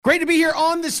Great to be here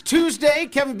on this Tuesday.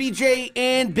 Kevin, BJ,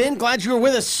 and Ben, glad you were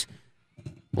with us.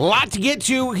 A lot to get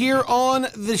to here on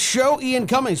the show. Ian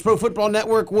Cummings, Pro Football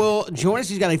Network, will join us.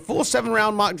 He's got a full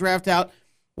 7-round mock draft out.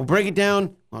 We'll break it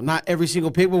down. Well, not every single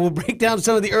pick, but we'll break down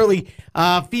some of the early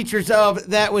features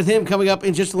of that with him coming up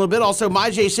in just a little bit. Also,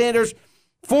 Myjai Sanders,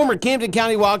 former Camden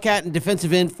County Wildcat and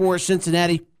defensive end for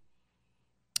Cincinnati.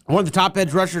 One of the top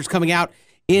edge rushers coming out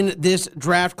in this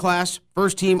draft class.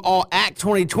 First team All-AC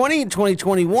 2020 and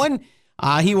 2021.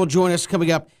 He will join us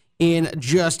coming up in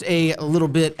just a little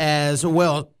bit as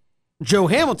well. Joe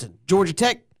Hamilton, Georgia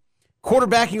Tech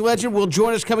quarterbacking legend, will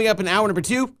join us coming up in hour number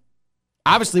 2.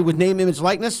 Obviously with name, image,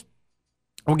 likeness.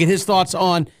 We'll get his thoughts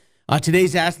on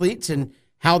today's athletes and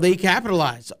how they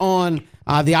capitalize on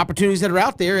the opportunities that are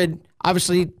out there. And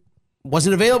obviously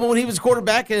wasn't available when he was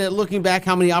quarterback. And looking back,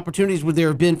 how many opportunities would there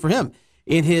have been for him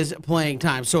in his playing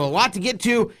time? So a lot to get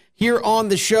to here on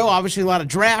the show. Obviously a lot of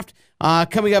draft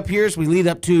coming up here as we lead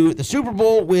up to the Super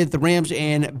Bowl with the Rams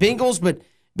and Bengals. But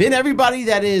been everybody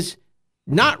that is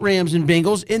not Rams and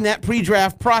Bengals in that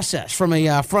pre-draft process from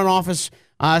a front office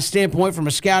standpoint, from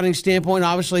a scouting standpoint,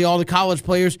 obviously all the college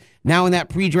players now in that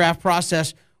pre-draft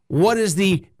process. What does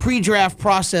the pre-draft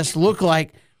process look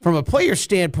like from a player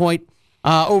standpoint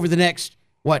over the next,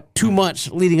 2 months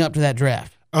leading up to that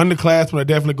draft? Underclassmen are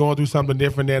definitely going through something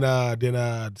different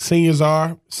than seniors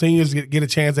are. Seniors get a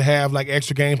chance to have like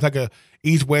extra games, like a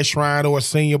East-West Shrine or a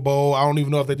Senior Bowl. I don't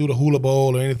even know if they do the Hula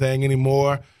Bowl or anything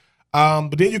anymore.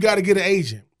 But then you got to get an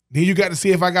agent. Then you got to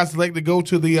see if I got selected to go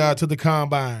to the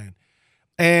combine,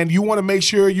 and you want to make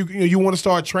sure you want to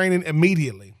start training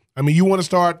immediately. I mean, you want to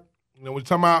start. We're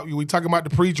talking about the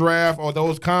pre-draft or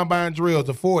those combine drills,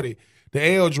 the 40,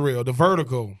 the L drill, the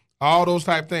vertical, all those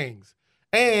type things.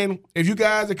 And if you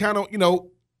guys are kind of,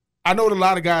 I know that a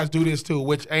lot of guys do this too,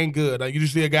 which ain't good. Like you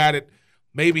just see a guy that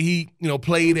maybe he,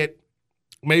 played at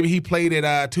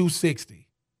 260.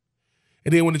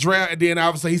 And then when the draft, and then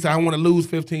obviously he said, I want to lose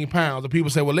 15 pounds. And people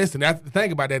say, well, listen, that's the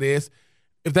thing about that is,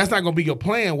 if that's not going to be your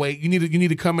playing weight, you need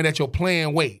to come in at your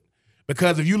playing weight.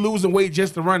 Because if you're losing weight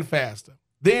just to run faster,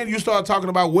 then you start talking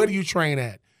about where do you train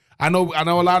at. I know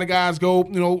a lot of guys go,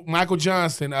 Michael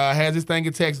Johnson has this thing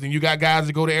in Texas, and you got guys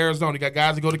that go to Arizona, you got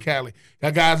guys that go to Cali, you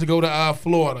got guys that go to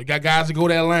Florida, you got guys that go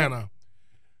to Atlanta.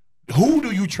 Who do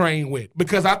you train with?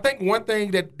 Because I think one thing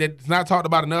that's not talked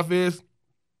about enough is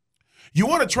you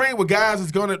want to train with guys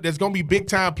that's gonna be big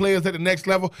time players at the next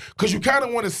level, because you kind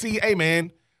of want to see, hey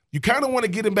man, you kind of want to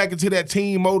get him back into that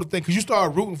team mode thing, because you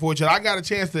start rooting for each other. I got a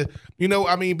chance to,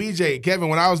 BJ, Kevin,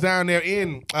 when I was down there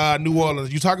in New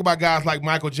Orleans, you talk about guys like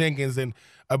Michael Jenkins and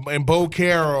Bo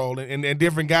Carroll and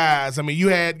different guys. I mean, you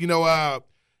had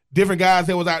different guys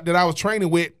that I was training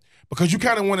with, because you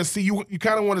kind of want to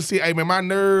see hey man, my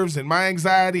nerves and my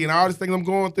anxiety and all these things I'm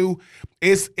going through,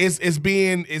 it's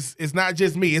not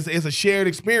just me. It's a shared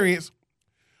experience.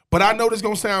 But I know this is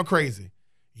gonna sound crazy.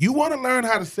 You want to learn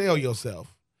how to sell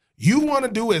yourself. You want to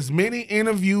do as many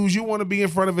interviews. You want to be in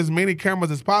front of as many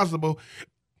cameras as possible,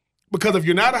 because if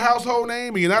you're not a household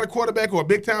name and you're not a quarterback or a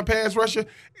big-time pass rusher,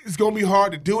 it's going to be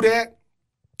hard to do that.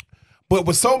 But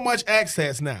with so much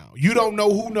access now, you don't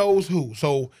know who knows who.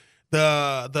 So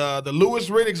the Louis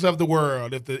Riddicks of the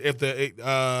world, if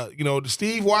the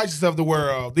Steve Weiches of the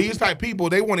world, these type people,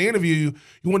 they want to interview you.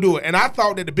 You want to do it. And I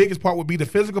thought that the biggest part would be the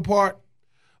physical part.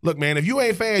 Look, man, if you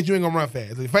ain't fast, you ain't gonna run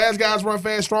fast. If fast guys run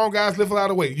fast, strong guys lift a lot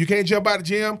of weight. You can't jump out of the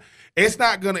gym.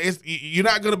 You're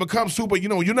not gonna become super.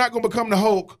 You're not gonna become the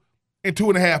Hulk in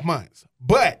 2.5 months.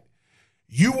 But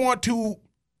you want to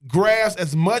grasp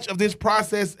as much of this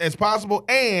process as possible,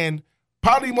 and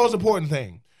probably the most important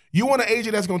thing, you want an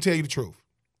agent that's gonna tell you the truth.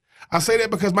 I say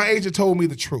that because my agent told me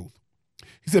the truth.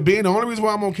 He said, Ben, the only reason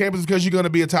why I'm on campus is because you're going to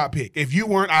be a top pick. If you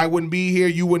weren't, I wouldn't be here.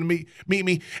 You wouldn't meet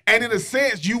me. And in a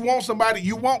sense, you want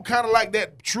kind of like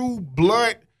that true,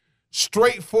 blunt,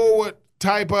 straightforward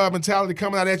type of mentality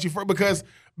coming out at you first. Because,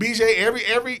 BJ,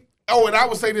 and I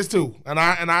would say this too. And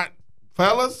I,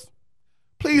 fellas,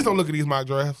 please don't look at these mock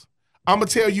drafts. I'm going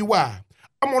to tell you why.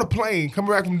 I'm on a plane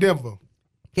coming back from Denver.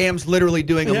 Cam's literally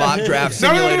doing a mock draft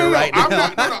simulator right now.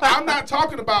 I'm not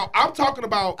talking about. I'm talking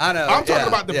about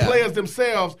the players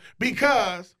themselves,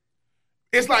 because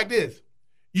it's like this.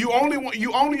 You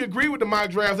only agree with the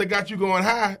mock drafts that got you going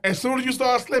high. As soon as you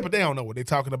start slipping, they don't know what they're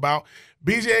talking about.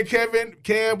 BJ and Kevin,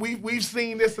 Cam, we've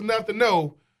seen this enough to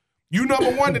know. You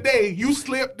number one today, you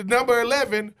slipped the number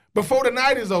 11 before the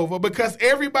night is over, because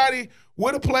everybody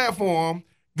with a platform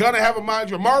gonna have a mock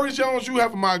draft. Maurice Jones, you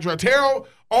have a mock draft. Terrell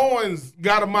Owens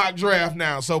got a mock draft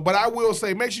now. So, but I will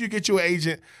say, make sure you get you an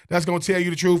agent that's gonna tell you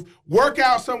the truth. Work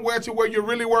out somewhere to where you're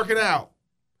really working out.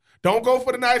 Don't go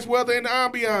for the nice weather and the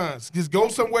ambiance. Just go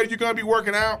somewhere you're going to be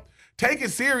working out. Take it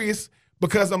serious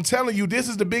because I'm telling you, this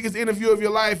is the biggest interview of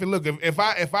your life. And look, if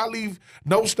I leave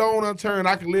no stone unturned,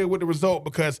 I can live with the result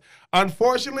because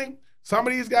unfortunately, some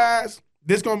of these guys,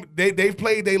 they've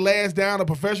played their last down of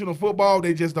professional football.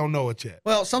 They just don't know it yet.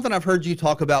 Well, something I've heard you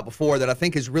talk about before that I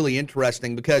think is really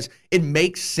interesting because it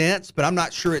makes sense, but I'm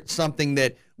not sure it's something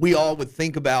that we all would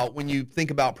think about when you think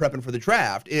about prepping for the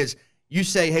draft is you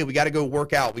say, hey, we got to go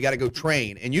work out. We got to go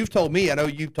train. And you've told me, I know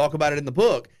you talk about it in the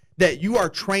book, that you are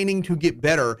training to get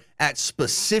better at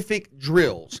specific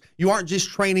drills. You aren't just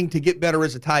training to get better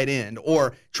as a tight end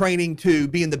or training to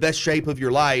be in the best shape of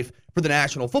your life for the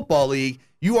National Football League.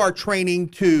 You are training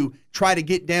to try to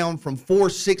get down from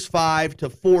 4.65 to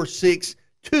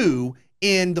 4.62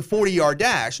 in the 40-yard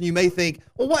dash. And you may think,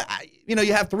 well, what?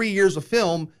 You have 3 years of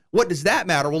film. What does that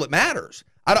matter? Well, it matters.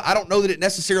 I don't know that it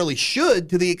necessarily should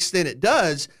to the extent it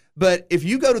does, but if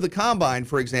you go to the combine,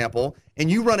 for example,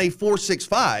 and you run a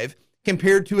 4.65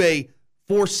 compared to a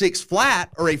 4.6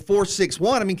 flat or a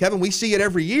 4.61, I mean, Kevin, we see it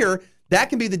every year. That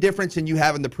can be the difference in you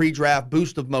having the pre-draft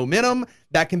boost of momentum.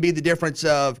 That can be the difference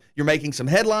of you're making some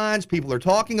headlines, people are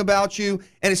talking about you,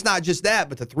 and it's not just that,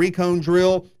 but the 3-cone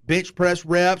drill, bench press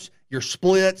reps, your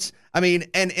splits. I mean,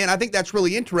 and I think that's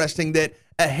really interesting that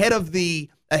ahead of the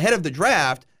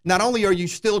draft, not only are you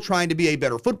still trying to be a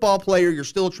better football player, you're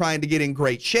still trying to get in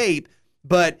great shape,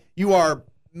 but you are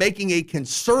making a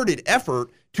concerted effort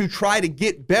to try to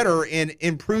get better and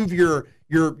improve your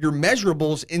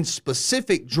measurables in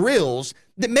specific drills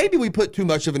that maybe we put too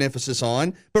much of an emphasis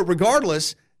on, but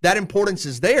regardless, that importance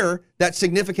is there, that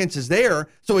significance is there.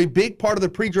 So a big part of the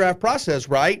pre-draft process,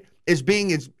 right, is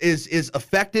being as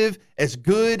effective, as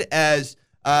good, as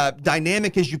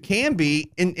dynamic as you can be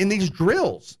in these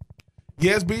drills.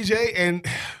 Yes, BJ, and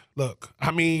look, I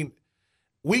mean,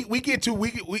 we get too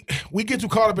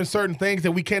caught up in certain things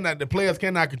that the players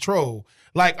cannot control.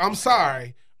 Like, I'm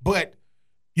sorry, but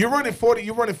you're running 40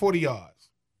 yards.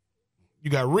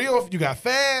 You got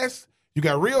fast, you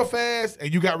got real fast,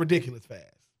 and you got ridiculous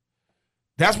fast.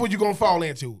 That's what you're gonna fall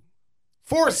into.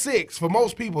 4.6 for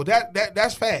most people,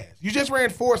 that's fast. You just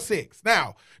ran 4.6.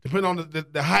 Now, depending on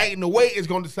the height and the weight, is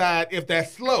gonna decide if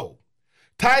that's slow.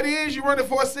 Tight ends, you running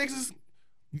 4.6s.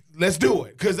 Let's do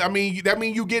it, because that means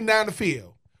you getting down the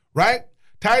field, right?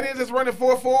 Tight ends that's running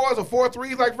 4.4s or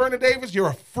 4.3s like Vernon Davis, you're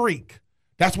a freak.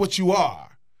 That's what you are.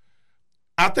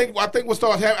 I think what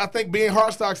starts happening, I think Ben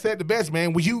Hartsock said the best,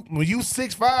 man. When you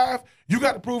 6'5", you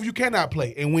got to prove you cannot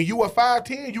play. And when you are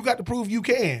 5'10", you got to prove you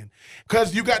can.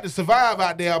 Because you got to survive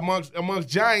out there amongst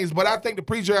giants. But I think the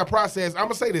pre-draft process, I'm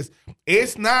going to say this,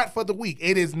 it's not for the weak.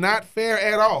 It is not fair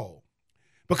at all.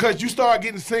 Because you start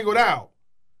getting singled out.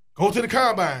 Go to the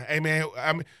combine. Hey, man,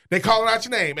 they calling out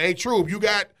your name. Hey, Troop, you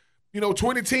got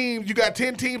 20 teams. You got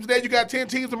 10 teams today. You got 10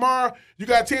 teams tomorrow. You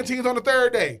got 10 teams on the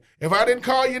third day. If I didn't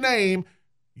call your name,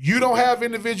 you don't have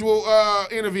individual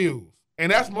interviews.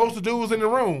 And that's most of the dudes in the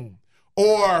room.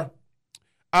 Or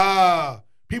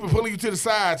people pulling you to the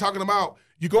side talking about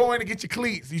you go in to get your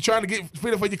cleats. You trying to get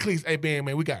fitted for your cleats. Hey,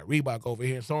 man, we got Reebok over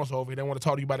here and so-and-so over here. They want to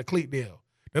talk to you about a cleat deal.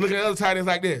 They're looking at other tight ends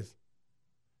like this.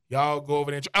 Y'all go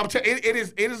over there. I'm telling you, it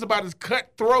is about as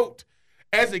cutthroat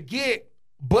as it get.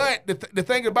 But the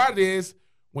thing about it is,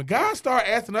 when guys start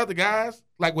asking other guys,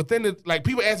 like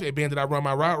people ask me, hey, Ben, did I run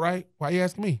my route right? Why you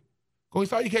asking me? Go, he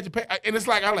saw you catch a pass. And it's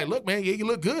like, I'm like, look, man, yeah, you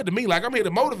look good to me. Like, I'm here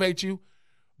to motivate you.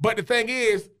 But the thing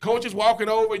is, coaches walking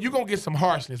over, you're going to get some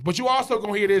harshness. But you also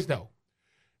going to hear this, though.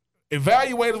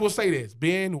 Evaluators will say this,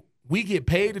 Ben, we get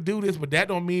paid to do this, but that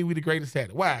don't mean we the greatest at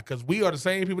it. Why? Because we are the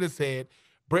same people that said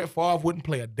Brett Favre wouldn't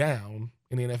play a down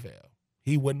in the NFL.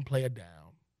 He wouldn't play a down.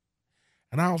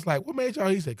 And I was like, what made y'all?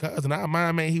 He said, cuz in our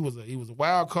mind, man, he was a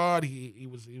wild card. He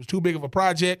was too big of a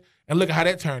project. And look at how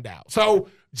that turned out. So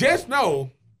just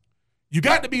know, you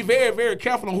got to be very, very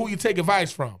careful on who you take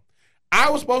advice from. I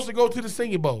was supposed to go to the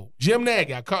Senior Bowl. Jim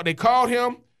Nagy, they called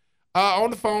him on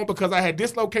the phone because I had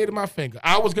dislocated my finger.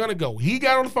 I was going to go. He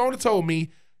got on the phone and told me,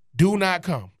 do not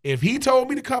come. If he told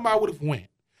me to come, I would have went.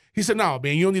 He said, no,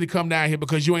 Ben, you don't need to come down here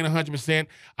because you ain't 100%.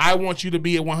 I want you to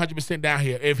be at 100% down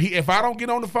here. If I don't get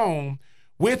on the phone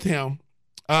with him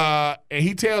and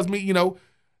he tells me,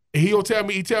 he'll tell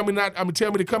me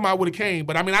to come, I would have came.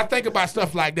 But I mean, I think about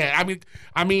stuff like that.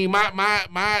 I mean,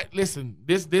 my listen,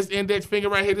 this index finger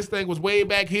right here, this thing was way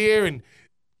back here, and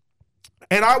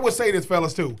I would say this,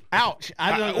 fellas, too. Ouch!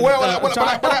 I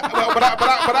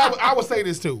would say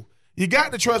this too. You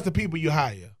got to trust the people you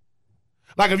hire.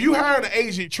 Like, if you hire an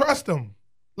agent, trust them.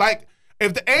 Like,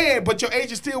 but your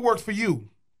agent still works for you.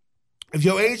 If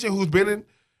your agent who's been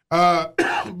a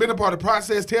part of the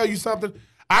process tell you something,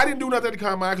 I didn't do nothing at the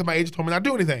combine because my agent told me not to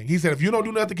do anything. He said, if you don't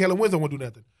do nothing, Kellen Winslow won't do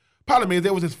nothing. Problem is,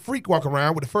 there was this freak walking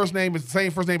around with the first name is the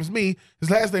same first name as me. His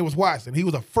last name was Watson. He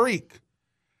was a freak.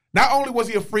 Not only was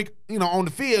he a freak, on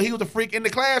the field, he was a freak in the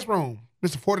classroom.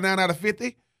 Mr. 49 out of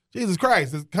 50. Jesus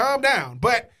Christ, just calm down.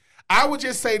 But I would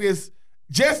just say this,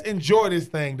 just enjoy this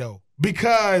thing, though,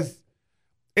 because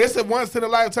it's a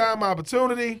once-in-a-lifetime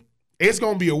opportunity. It's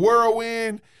going to be a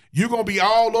whirlwind. You're going to be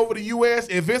all over the U.S.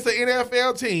 If it's an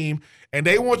NFL team and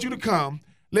they want you to come,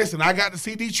 listen, I got to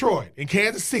see Detroit and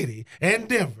Kansas City and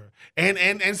Denver and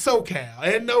SoCal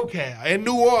and NoCal and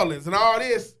New Orleans and all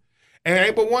this. And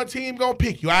ain't but one team going to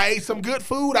pick you. I ate some good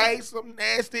food. I ate some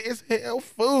nasty as hell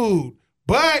food.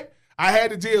 But I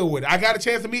had to deal with it. I got a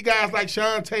chance to meet guys like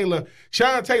Sean Taylor.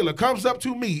 Sean Taylor comes up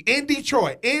to me in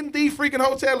Detroit, in the freaking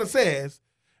hotel, and says,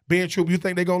 Ben Troop, you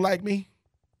think they going to like me?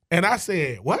 And I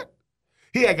said, what?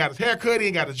 He had got his hair cut. He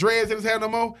ain't got his dreads in his hair no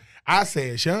more. I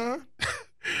said, Sean,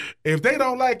 if they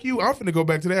don't like you, I'm finna go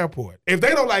back to the airport. If they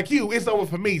don't like you, it's over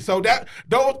for me. So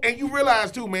and you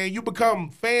realize too, man, you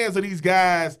become fans of these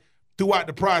guys throughout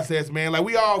the process, man. Like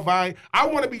we all vying. I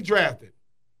want to be drafted.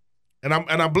 And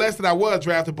I'm blessed that I was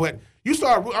drafted, but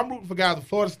I'm rooting for guys at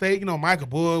Florida State, Michael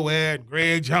Boulware,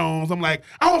 Greg Jones. I'm like,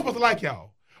 I wasn't supposed to like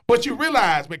y'all. But you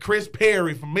realize, man, Chris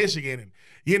Perry from Michigan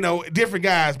and different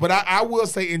guys. But I will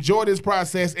say enjoy this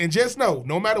process and just know,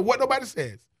 no matter what nobody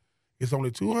says, it's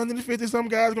only 250-some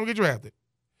guys going to get drafted.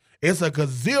 It's a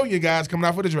gazillion guys coming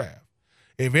out for the draft.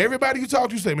 If everybody you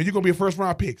talk to say, man, you're going to be a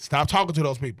first-round pick, stop talking to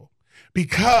those people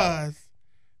because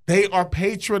they are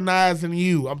patronizing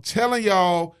you. I'm telling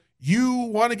y'all, you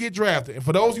want to get drafted. And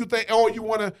for those you think, you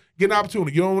want to get an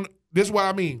opportunity, this is what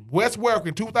I mean. Wes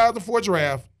Welker, 2004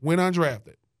 draft, went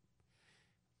undrafted.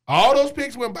 All those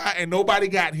picks went by and nobody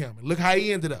got him. And look how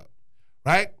he ended up,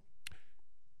 right?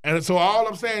 And so all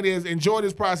I'm saying is enjoy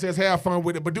this process, have fun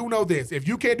with it. But do know this, if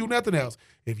you can't do nothing else,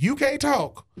 if you can't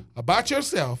talk about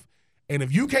yourself, and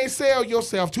if you can't sell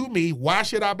yourself to me, why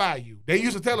should I buy you? They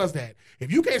used to tell us that.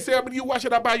 If you can't sell me to you, why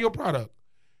should I buy your product?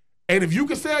 And if you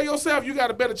can sell yourself, you got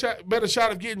a better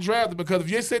shot of getting drafted because if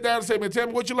you sit down and say, man, tell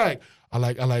me what you like. I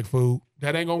like food.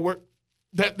 That ain't going to work.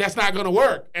 That's not going to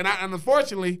work. And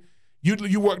unfortunately,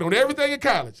 you worked on everything in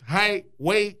college. Height,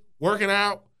 weight, working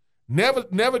out. Never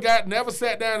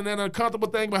sat down in an uncomfortable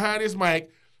thing behind this mic.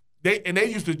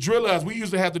 They used to drill us. We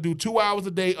used to have to do 2 hours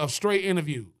a day of straight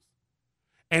interviews.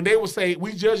 And they would say,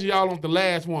 we judge y'all on the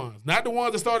last ones. Not the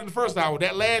ones that started in the first hour.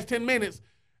 That last 10 minutes,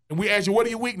 and we ask you, what are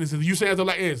your weaknesses? You say something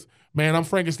like this, man, I'm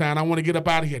Frankenstein. I want to get up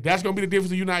out of here. That's going to be the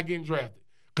difference of you not getting drafted.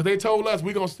 Because they told us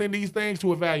we're going to send these things to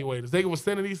evaluators. They were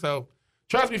sending these. So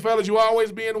trust me, fellas, you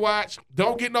always be in watch.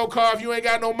 Don't get no car if you ain't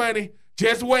got no money.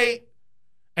 Just wait.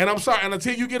 And I'm sorry, and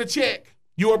until you get a check,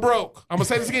 you are broke. I'm going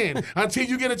to say this again. Until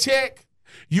you get a check,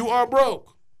 you are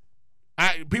broke.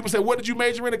 People say, what did you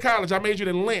major in college? I majored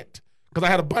in lint because I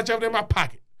had a bunch of it in my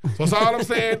pocket. So that's all I'm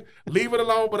saying. Leave it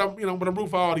alone, but I'm rooting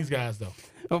for all these guys, though.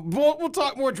 We'll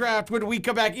talk more draft when we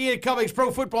come back. Ian Cummings, Pro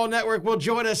Football Network, will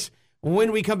join us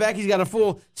when we come back. He's got a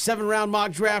full 7-round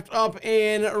mock draft up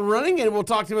and running, and we'll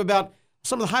talk to him about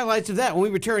some of the highlights of that when we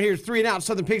return here to 3 and Out,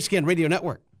 Southern Pigskin Radio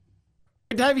Network.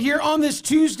 Good to have you here on this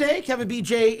Tuesday, Kevin,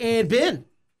 BJ, and Ben.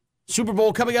 Super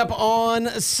Bowl coming up on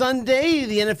Sunday.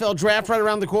 The NFL draft right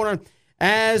around the corner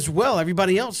as well.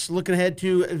 Everybody else looking ahead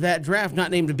to that draft,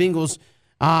 not named the Bengals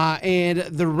and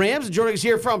the Rams. Joining us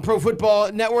here from Pro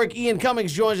Football Network, Ian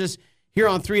Cummings joins us here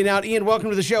on 3 and Out. Ian, welcome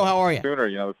to the show. How are you? Sooner,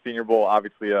 the Senior Bowl,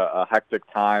 obviously a hectic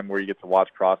time where you get to watch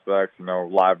prospects,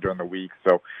 live during the week.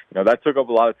 So, that took up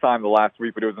a lot of time the last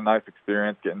week, but it was a nice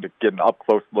experience getting an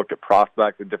up-close look at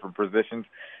prospects at different positions.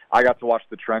 I got to watch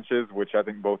the trenches, which I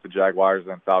think both the Jaguars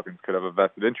and Falcons could have a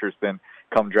vested interest in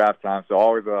come draft time. So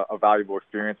always a valuable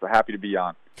experience, but happy to be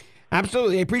on.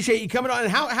 Absolutely. I appreciate you coming on.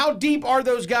 And how deep are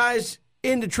those guys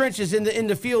in the trenches in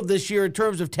the field this year in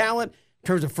terms of talent, in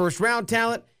terms of first-round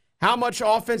talent? How much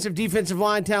offensive, defensive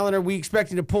line talent are we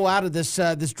expecting to pull out of this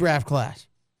draft class?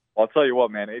 Well, I'll tell you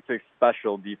what, man, it's a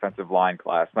special defensive line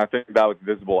class. And I think that was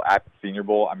visible at the Senior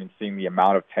Bowl. I mean, seeing the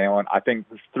amount of talent. I think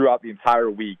throughout the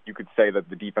entire week, you could say that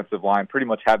the defensive line pretty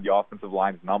much had the offensive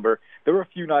line's number. There were a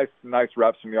few nice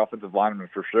reps from the offensive linemen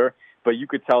for sure. But you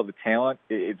could tell the talent,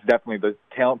 it's definitely the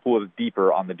talent pool is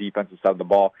deeper on the defensive side of the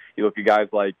ball. You look at guys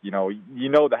like,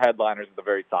 the headliners at the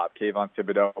very top, Kayvon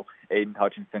Thibodeau, Aiden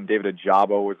Hutchinson, David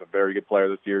Ajabo was a very good player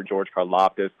this year, George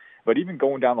Karlaftis. But even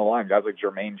going down the line, guys like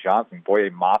Jermaine Johnson, Boye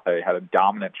Mafe had a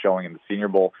dominant showing in the Senior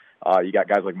Bowl. You got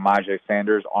guys like Myjai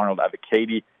Sanders, Arnold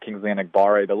Ebiketie, Kingsley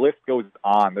Enagbare. The list goes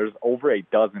on. There's over a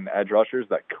dozen edge rushers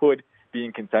that could be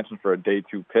in contention for a day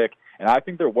 2 pick. And I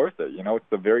think they're worth it. It's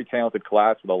a very talented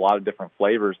class with a lot of different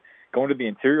flavors. going to the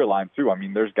interior line too. I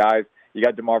mean, there's guys. You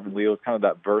got DeMarvin Leal, kind of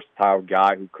that versatile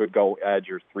guy who could go edge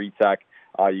or 3-tech.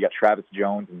 You got Travis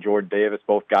Jones and Jordan Davis,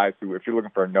 both guys who, if you're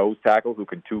looking for a nose tackle who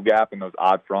can two-gap in those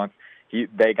odd fronts,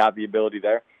 they got the ability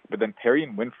there. But then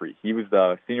Perrion Winfrey, he was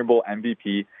the Senior Bowl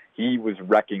MVP. He was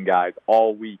wrecking guys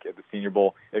all week at the Senior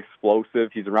Bowl.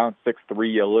 Explosive. He's around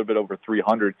 6'3", a little bit over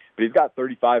 300, but he's got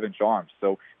 35-inch arms.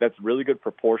 So that's really good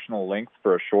proportional length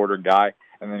for a shorter guy.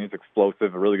 And then he's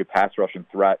explosive, a really good pass rushing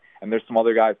threat. And there's some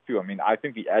other guys, too. I mean, I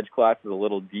think the edge class is a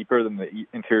little deeper than the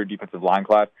interior defensive line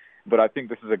class, but I think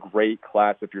this is a great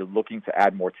class if you're looking to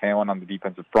add more talent on the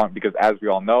defensive front because, as we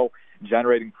all know,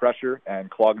 generating pressure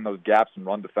and clogging those gaps in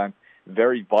run defense,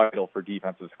 very vital for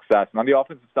defensive success. And on the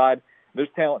offensive side, there's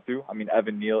talent, too. I mean,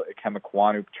 Evan Neal, Ikem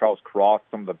Ekwonu, Charles Cross,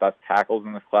 some of the best tackles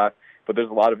in this class. But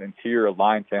there's a lot of interior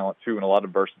line talent, too, and a lot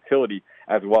of versatility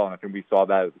as well. And I think we saw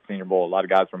that at the Senior Bowl. A lot of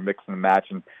guys were mixing and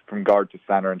matching from guard to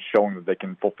center and showing that they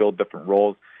can fulfill different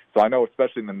roles. So I know,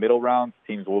 especially in the middle rounds,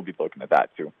 teams will be looking at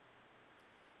that, too.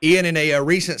 Ian, in a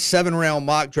recent 7-round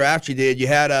mock draft you did, you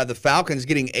had the Falcons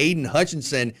getting Aiden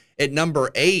Hutchinson at number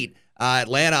 8.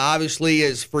 Atlanta obviously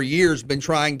has for years been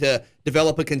trying to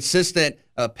develop a consistent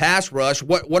pass rush.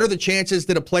 What are the chances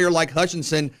that a player like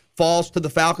Hutchinson falls to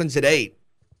the Falcons at 8?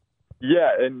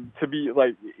 Yeah, and to be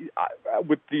like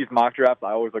with these mock drafts,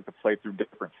 I always like to play through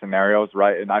different scenarios,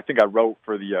 right? And I think I wrote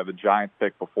for the Giants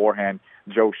pick beforehand,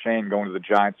 Joe Shane going to the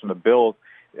Giants from the Bills.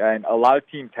 And a lot of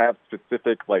teams have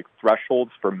specific like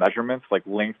thresholds for measurements, like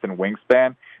length and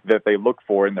wingspan, that they look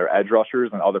for in their edge rushers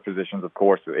and other positions. Of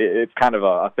course, it's kind of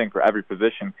a thing for every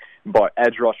position, but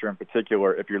edge rusher in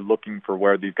particular, if you're looking for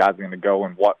where these guys are going to go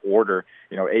in what order,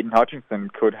 Aiden Hutchinson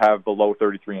could have below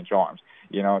 33-inch arms.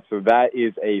 So that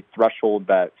is a threshold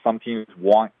that some teams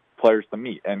want players to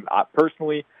meet. And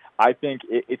personally, I think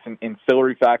it's an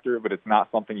ancillary factor, but it's not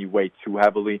something you weigh too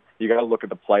heavily. You got to look at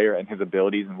the player and his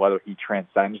abilities and whether he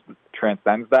transcends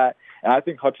that. And I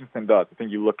think Hutchinson does. I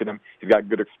think you look at him, he's got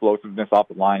good explosiveness off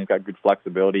the line, he's got good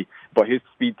flexibility, but his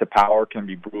speed to power can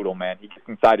be brutal, man. He gets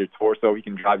inside your torso, he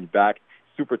can drive you back.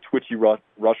 Super twitchy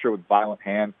rusher with violent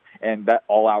hands, and that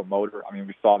all-out motor. I mean,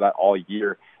 we saw that all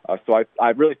year. So I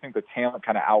really think the talent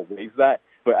kind of outweighs that.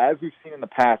 But as we've seen in the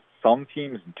past, some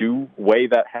teams do weigh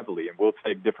that heavily and will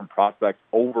take different prospects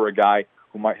over a guy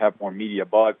who might have more media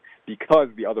buzz because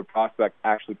the other prospect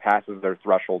actually passes their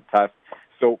threshold test.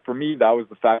 So for me, that was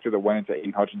the factor that went into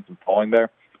Aiden Hutchinson falling there.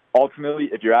 Ultimately,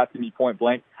 if you're asking me point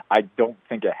blank, I don't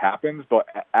think it happens. But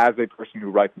as a person who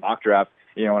writes mock drafts,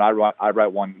 and I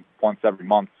write one once every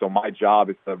month, so my job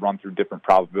is to run through different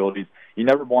probabilities. You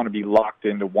never want to be locked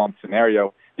into one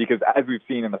scenario because, as we've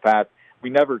seen in the past, we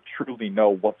never truly know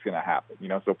what's going to happen.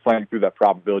 So playing through that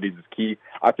probabilities is key.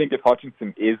 I think if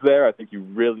Hutchinson is there, I think you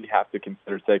really have to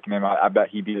consider taking him. I bet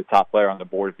he'd be the top player on the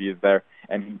board if he is there,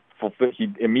 and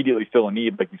he'd immediately fill a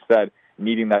need, like you said,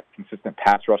 needing that consistent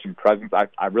pass rushing presence.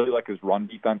 I really like his run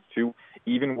defense too,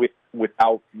 even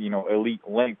without elite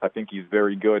length. I think he's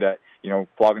very good at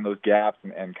clogging those gaps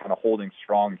and kind of holding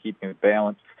strong and keeping his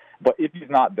balance. But if he's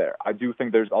not there, I do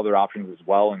think there's other options as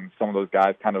well, and some of those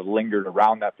guys kind of lingered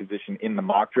around that position in the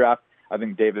mock draft. I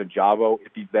think David Ojabo,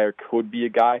 if he's there, could be a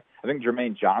guy. I think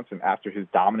Jermaine Johnson, after his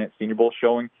dominant Senior Bowl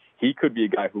showing, he could be a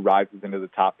guy who rises into the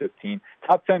top 15.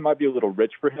 Top 10 might be a little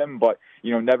rich for him, but,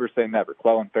 never say never.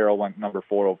 Clelin Ferrell went number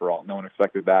 4 overall. No one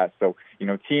expected that. So,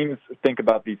 teams think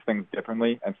about these things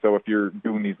differently, and so if you're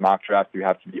doing these mock drafts, you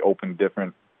have to be open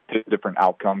to different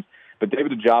outcomes. But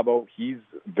David Ojabo, he's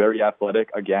very athletic.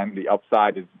 Again, the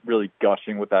upside is really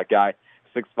gushing with that guy.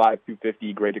 6'5",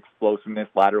 250, great explosiveness,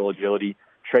 lateral agility.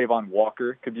 Trayvon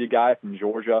Walker could be a guy from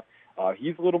Georgia.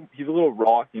 He's a little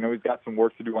raw. He's got some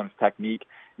work to do on his technique,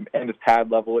 and his pad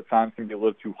level at times can be a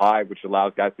little too high, which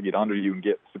allows guys to get under you and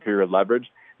get superior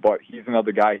leverage. But he's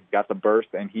another guy. He's got the burst,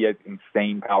 and he has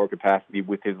insane power capacity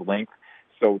with his length.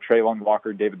 So Trayvon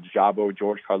Walker, David Ojabo,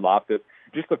 George Karlaftis,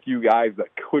 just a few guys that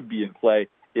could be in play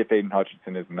if Aiden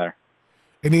Hutchinson isn't there.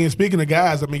 And then speaking of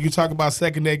guys, I mean, you talk about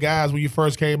second-day guys when you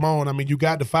first came on. I mean, you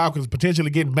got the Falcons potentially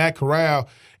getting Matt Corral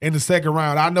in the second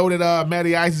round. I know that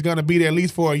Matty Ice is going to be there at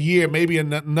least for a year, maybe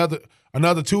another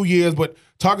 2 years. But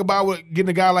talk about what getting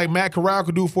a guy like Matt Corral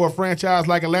could do for a franchise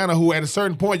like Atlanta, who at a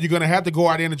certain point you're going to have to go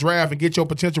out in the draft and get your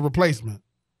potential replacement.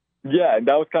 Yeah, and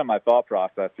that was kind of my thought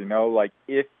process. Like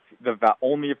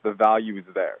only if the value is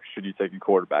there, should you take a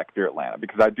quarterback if you're Atlanta?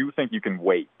 Because I do think you can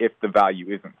wait if the value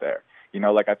isn't there.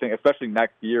 I think especially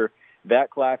next year,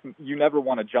 that class, you never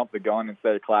want to jump the gun and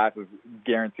say a class is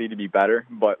guaranteed to be better.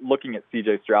 But looking at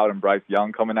C.J. Stroud and Bryce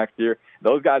Young coming next year,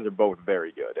 those guys are both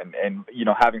very good. And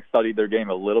having studied their game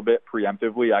a little bit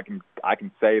preemptively, I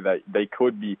can say that they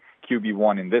could be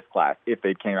QB1 in this class if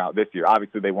they came out this year.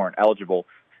 Obviously, they weren't eligible,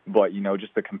 but,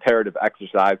 just a comparative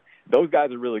exercise, those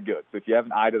guys are really good. So if you have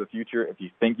an eye to the future, if you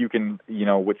think you can,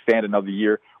 withstand another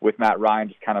year with Matt Ryan,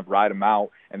 just kind of ride him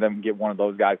out and then get one of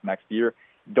those guys next year,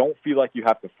 don't feel like you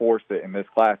have to force it in this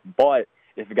class. But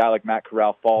if a guy like Matt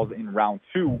Corral falls in round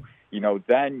 2,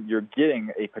 then you're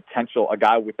getting a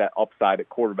guy with that upside at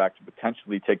quarterback to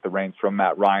potentially take the reins from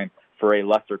Matt Ryan for a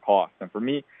lesser cost. And for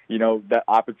me, that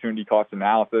opportunity cost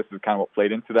analysis is kind of what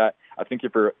played into that. I think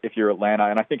if you're Atlanta,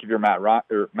 and I think if you're Matt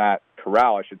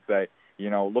Corral, I should say,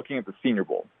 looking at the Senior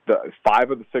Bowl, the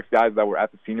 5 of the 6 guys that were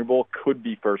at the Senior Bowl could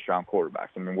be first-round quarterbacks.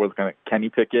 I mean, we're looking at Kenny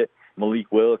Pickett,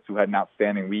 Malik Willis, who had an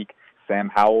outstanding week, Sam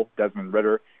Howell, Desmond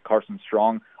Ridder, Carson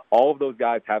Strong. All of those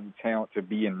guys have the talent to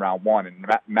be in round 1. And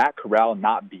Matt Corral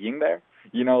not being there,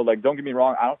 don't get me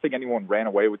wrong, I don't think anyone ran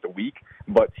away with the week,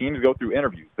 but teams go through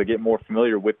interviews to get more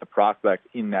familiar with the prospects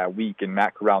in that week, and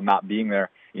Matt Corral not being there,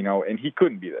 and he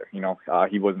couldn't be there,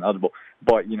 he wasn't eligible,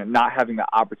 but, not having the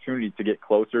opportunity to get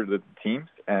closer to the teams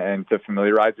and to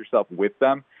familiarize yourself with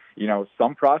them,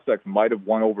 some prospects might have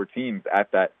won over teams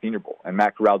at that Senior Bowl, and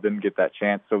Matt Corral didn't get that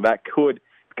chance, so that could,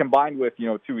 combined with,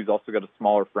 too, he's also got a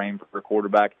smaller frame for a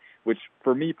quarterback, which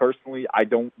for me personally, I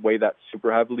don't weigh that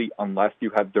super heavily unless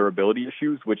you have durability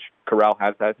issues, which Corral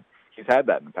has had. He's had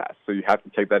that in the past. So you have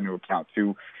to take that into account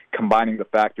too, combining the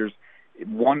factors.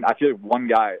 I feel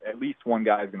like at least one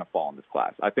guy is going to fall in this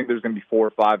class. I think there's going to be 4 or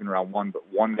 5 in round 1, but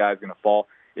one guy is going to fall.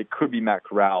 It could be Matt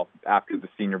Corral after the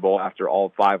Senior Bowl, after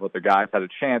all 5 other guys had a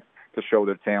chance to show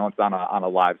their talents on a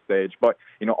live stage. But,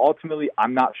 ultimately,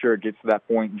 I'm not sure it gets to that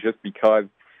point just because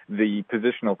the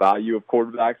positional value of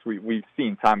quarterbacks, we've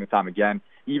seen time and time again,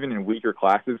 even in weaker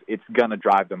classes, it's going to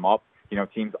drive them up.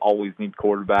 Teams always need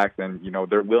quarterbacks, and,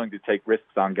 they're willing to take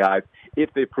risks on guys if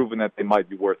they've proven that they might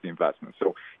be worth the investment.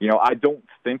 So, I don't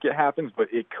think it happens, but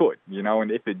it could,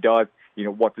 and if it does,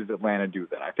 what does Atlanta do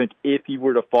then? I think if he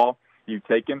were to fall, you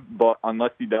take him, but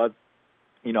unless he does,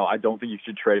 I don't think you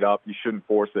should trade up. You shouldn't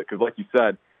force it because, like you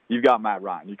said, you've got Matt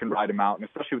Ryan. You can ride him out, and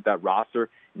especially with that roster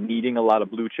needing a lot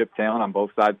of blue-chip talent on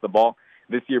both sides of the ball,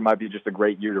 this year might be just a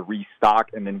great year to restock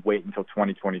and then wait until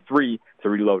 2023 to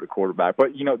reload a quarterback.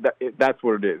 But, that's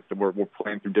what it is. We're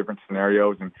playing through different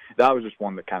scenarios, and that was just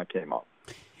one that kind of came up.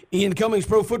 Ian Cummings,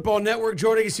 Pro Football Network,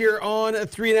 joining us here on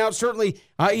 3 and Out. Certainly,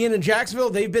 Ian, in Jacksonville,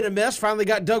 they've been a mess. Finally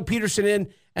got Doug Peterson in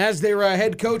as their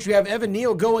head coach. We have Evan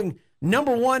Neal going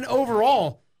number 1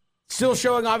 overall. Still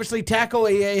showing, obviously, tackle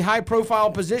a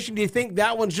high-profile position. Do you think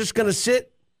that one's just going to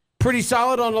sit pretty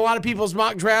solid on a lot of people's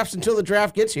mock drafts until the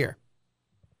draft gets here?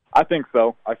 I think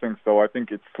so. I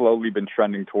think it's slowly been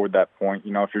trending toward that point.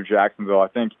 If you're Jacksonville, I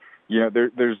think,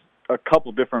 there's a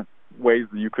couple different ways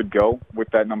that you could go with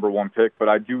that number 1 pick, but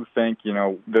I do think,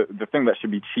 the thing that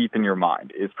should be cheap in your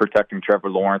mind is protecting Trevor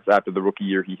Lawrence after the rookie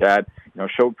year he had,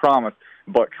 showed promise,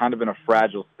 but kind of in a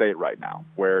fragile state right now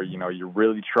where, you're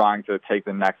really trying to take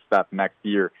the next step next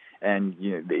year. And,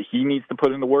 he needs to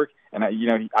put in the work. And,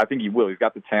 I think he will. He's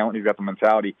got the talent. He's got the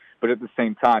mentality. But at the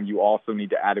same time, you also need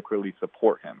to adequately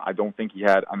support him. I don't think he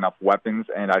had enough weapons.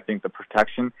 And I think the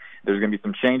protection, there's going to be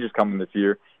some changes coming this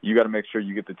year. You got to make sure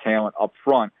you get the talent up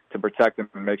front to protect him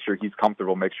and make sure he's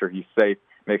comfortable, make sure he's safe,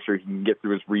 make sure he can get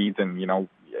through his reads and,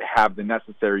 have the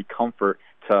necessary comfort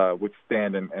to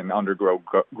withstand and undergo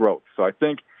growth. So I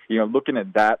think, looking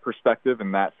at that perspective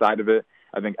and that side of it,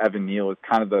 I think Evan Neal is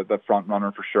kind of the front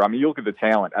runner for sure. I mean, you look at the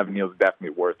talent, Evan Neal is definitely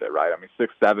worth it, right? I mean,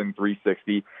 6'7",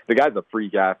 360. The guy's a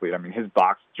freak athlete. I mean, his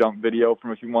box jump video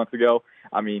from a few months ago,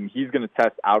 I mean, he's going to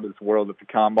test out of this world at the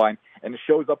combine, and it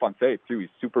shows up on tape, too. He's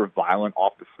super violent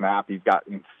off the snap. He's got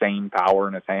insane power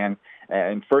in his hand.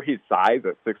 And for his size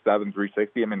at 6'7",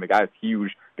 360, I mean, the guy's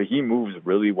huge, but he moves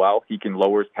really well. He can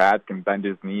lower his pads, can bend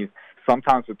his knees.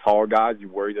 Sometimes with taller guys, you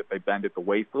worry that they bend at the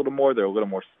waist a little more. They're a little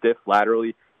more stiff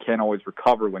laterally, can't always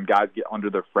recover when guys get under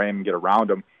their frame and get around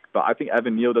them. But I think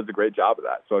Evan Neal does a great job of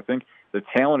that. So I think the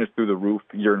talent is through the roof.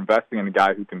 You're investing in a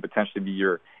guy who can potentially be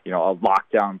your, a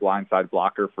lockdown blindside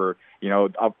blocker for,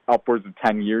 upwards of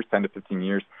 10 to 15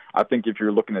 years. I think if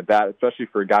you're looking at that, especially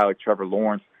for a guy like Trevor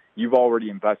Lawrence, you've already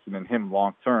invested in him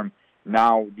long term.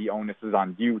 Now the onus is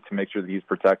on you to make sure that he's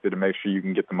protected and make sure you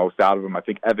can get the most out of him. I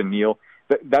think Evan Neal,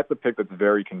 that's a pick that's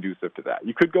very conducive to that.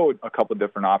 You could go a couple of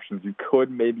different options. You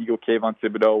could maybe go Kayvon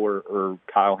Thibodeau or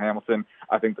Kyle Hamilton.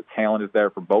 I think the talent is there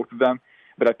for both of them.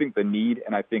 But I think the need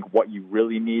and I think what you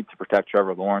really need to protect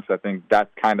Trevor Lawrence, I think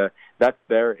that's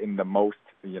there in the most,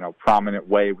 prominent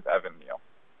way with Evan Neal.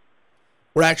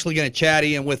 We're actually going to chat,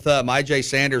 Ian, with Myjai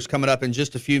Sanders coming up in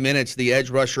just a few minutes, the edge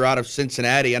rusher out of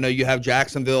Cincinnati. I know you have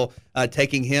Jacksonville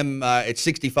taking him at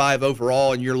 65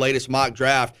 overall in your latest mock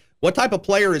draft. What type of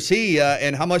player is he,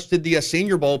 and how much did the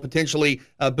Senior Bowl potentially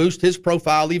boost his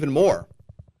profile even more?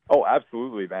 Oh,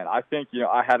 absolutely, man. I think,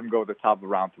 I had him go at the top of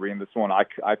round 3 in this one.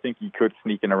 I think he could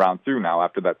sneak in round 2 now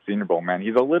after that Senior Bowl, man.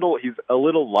 He's a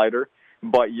little lighter,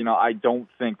 but, I don't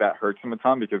think that hurts him a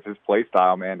ton because his play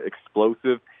style, man,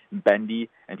 explosive, bendy,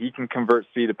 and he can convert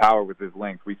speed to power with his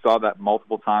length. We saw that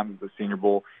multiple times at the Senior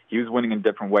Bowl. He was winning in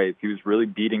different ways. He was really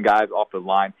beating guys off the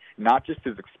line, not just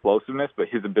his explosiveness, but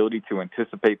his ability to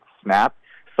anticipate the snap.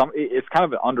 It's kind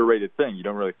of an underrated thing. You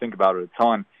don't really think about it a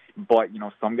ton. But,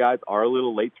 some guys are a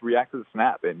little late to react to the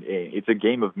snap, and it's a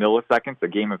game of milliseconds, a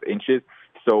game of inches.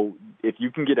 So if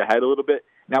you can get ahead a little bit,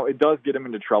 now it does get him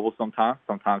into trouble sometimes.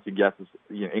 Sometimes he guesses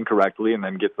incorrectly and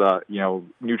then gets a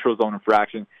neutral zone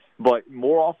infraction. But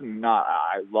more often than not,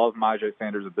 I love Myjai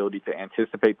Sanders' ability to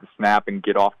anticipate the snap and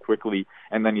get off quickly,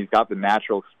 and then he's got the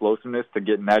natural explosiveness to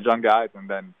get an edge on guys, and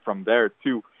then from there,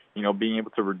 too, being able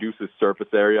to reduce his surface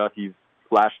area. He's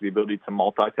flashed the ability to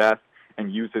multitask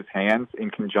and use his hands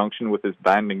in conjunction with his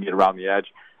bend and get around the edge.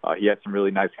 He had some really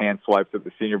nice hand swipes at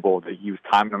the Senior Bowl that he was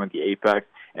timing them at the apex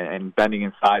and bending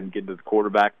inside and getting to the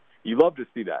quarterback. You love to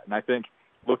see that. And I think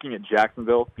looking at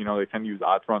Jacksonville, they tend to use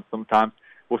odds runs sometimes.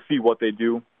 We'll see what they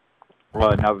do now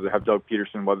that they have Doug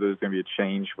Peterson, whether there's going to be a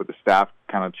change with the staff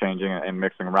kind of changing and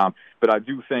mixing around. But I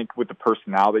do think with the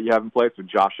personnel that you have in place with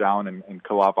Josh Allen and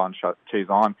Kalavon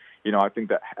Chaisson, I think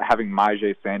that having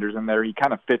Myjai Sanders in there, he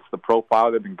kind of fits the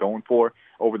profile they've been going for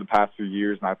over the past few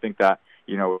years. And I think that,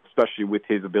 especially with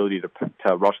his ability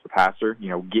to rush the passer,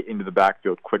 get into the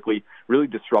backfield quickly, really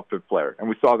disruptive player. And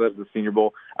we saw that at the Senior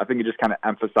Bowl. I think it just kind of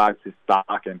emphasized his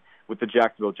stock. And with the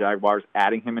Jacksonville Jaguars,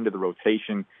 adding him into the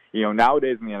rotation,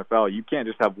 nowadays in the NFL, you can't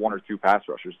just have 1 or 2 pass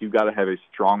rushers. You've got to have a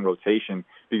strong rotation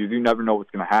because you never know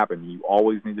what's going to happen. You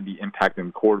always need to be impacting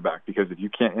the quarterback because if you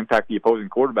can't impact the opposing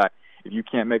quarterback, if you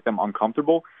can't make them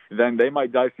uncomfortable, then they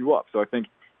might dice you up. So I think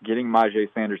getting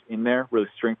Myjai Sanders in there really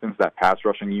strengthens that pass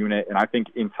rushing unit, and I think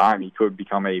in time he could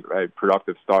become a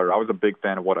productive starter. I was a big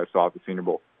fan of what I saw at the Senior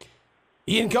Bowl.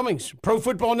 Ian Cummings, Pro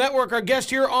Football Network, our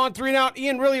guest here on 3 and Out.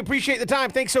 Ian, really appreciate the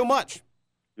time. Thanks so much.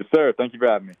 Yes, sir. Thank you for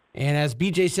having me. And as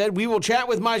BJ said, we will chat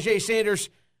with Myjai Sanders,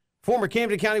 former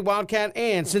Camden County Wildcat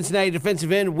and Cincinnati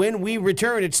defensive end, when we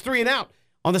return. It's 3 and Out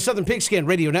on the Southern Pigskin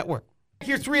Radio Network.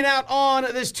 Here, 3 and Out on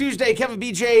this Tuesday. Kevin,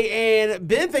 BJ, and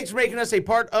Ben, thanks for making us a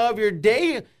part of your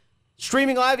day.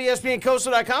 Streaming live,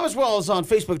 ESPNCoastal.com, as well as on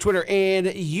Facebook, Twitter, and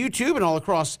YouTube, and all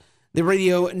across the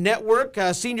radio network.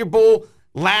 Senior Bowl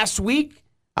last week.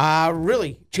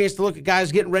 Really, chance to look at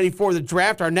guys getting ready for the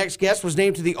draft. Our next guest was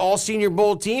named to the All-Senior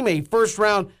Bowl team, a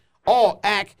first-round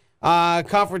All-AC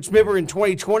conference member in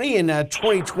 2020 and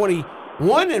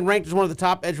 2021, and ranked as one of the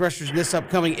top edge rushers in this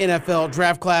upcoming NFL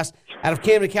draft class out of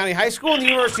Camden County High School and the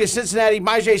University of Cincinnati.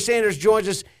 Myjai Sanders joins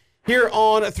us here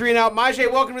on 3 and Out.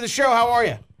 Myjai, welcome to the show. How are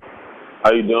you?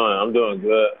 How you doing? I'm doing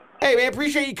good. Hey, man,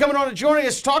 appreciate you coming on and joining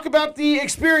us. Talk about the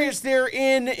experience there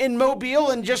in Mobile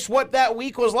and just what that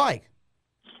week was like.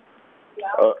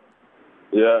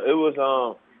 Yeah, it was.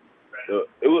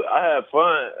 I had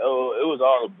fun. It was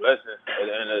all a blessing at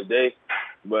the end of the day.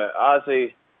 But I'd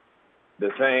say the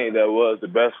thing that was the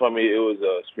best for me, it was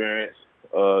the experience,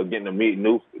 getting to meet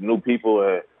new people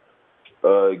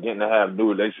and getting to have new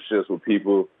relationships with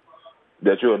people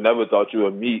that you would never thought you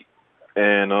would meet.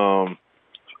 And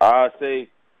I'd say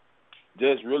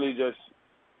just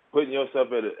putting yourself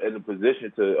in a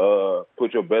position to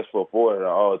put your best foot forward at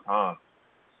all times.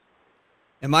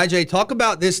 And Myjai, talk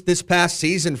about this past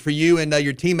season for you and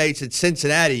your teammates at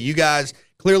Cincinnati. You guys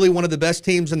clearly one of the best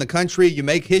teams in the country. You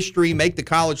make history, make the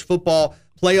college football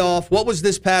playoff. What was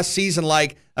this past season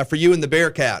like for you and the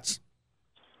Bearcats?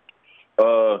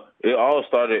 It all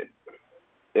started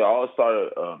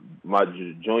my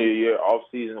junior year off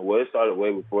season. Well, it started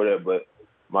way before that, but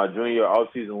my junior year off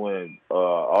season when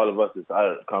all of us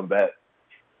decided to come back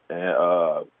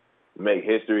and make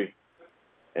history.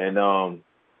 And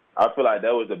I feel like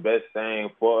that was the best thing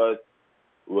for us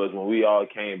was when we all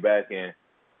came back and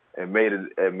made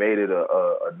it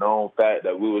a known fact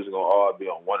that we was gonna all be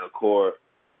on one accord.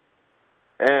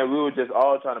 And we were just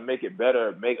all trying to make it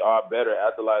better, make our better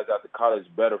athletes out of college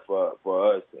better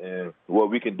for us and what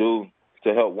we can do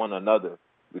to help one another.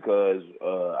 Because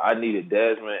I needed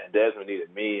Desmond, and Desmond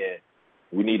needed me, and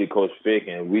we needed Coach Fick,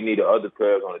 and we needed other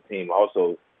players on the team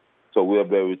also, so we'll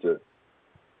be able to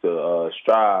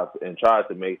strive and try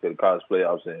to make it to the college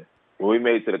playoffs. And when we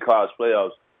made it to the college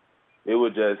playoffs, it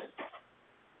was just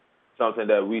something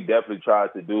that we definitely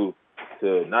tried to do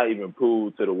to not even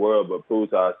prove to the world, but prove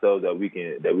to ourselves that we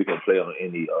can play on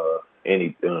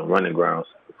any running grounds.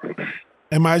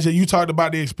 And Myjai, you talked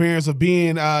about the experience of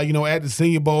being, at the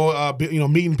Senior Bowl,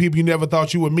 meeting people you never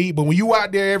thought you would meet. But when you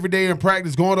out there every day in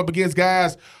practice, going up against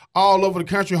guys all over the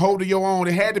country, holding your own,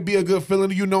 it had to be a good feeling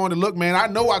to you knowing that, look, man, I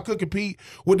know I could compete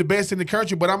with the best in the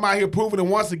country, but I'm out here proving it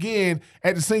once again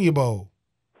at the Senior Bowl.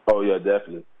 Oh, yeah,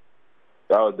 definitely.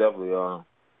 That was definitely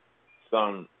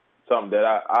something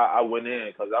that I went in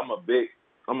because I'm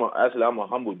a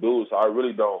humble dude, so I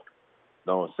really don't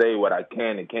say what I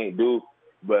can and can't do.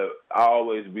 But I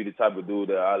always be the type of dude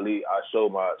that I show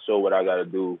what I got to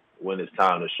do when it's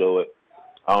time to show it.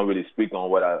 I don't really speak on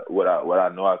what I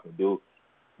know I can do.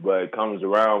 But it comes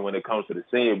around when it comes to the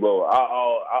Senior Bowl, I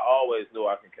always knew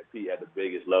I can compete at the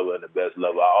biggest level and the best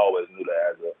level. I always knew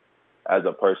that as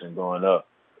a person growing up.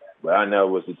 But I never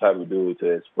was the type of dude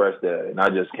to express that, and I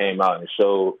just came out and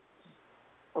showed.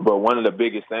 But one of the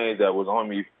biggest things that was on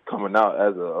me coming out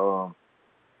as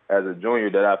a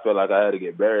junior that I felt like I had to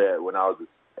get better at when I was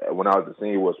a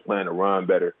senior was playing the run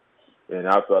better, and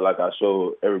I felt like I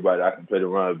showed everybody I can play the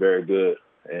run very good,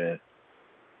 and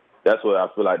that's what I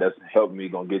feel like that's helped me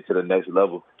gonna get to the next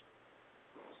level.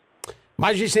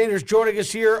 Myjai Sanders joining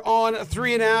us here on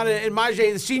 3 and Out, and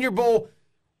Myjai, the Senior Bowl.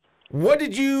 What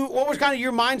was kind of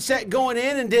your mindset going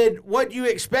in, and did what you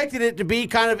expected it to be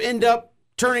kind of end up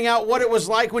turning out what it was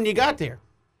like when you got there?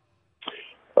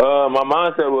 My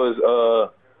mindset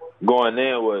was going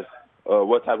in was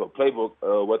what type of playbook,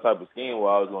 what type of scheme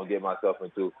I was going to get myself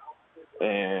into,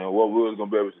 and what we was going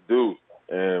to be able to do.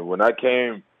 And when I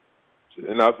came,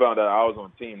 and I found out I was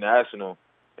on Team National,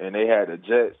 and they had the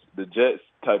Jets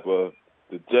type of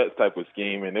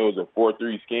scheme, and it was a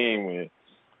 4-3 scheme, and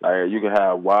you can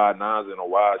have wide nines and a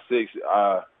wide six.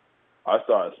 I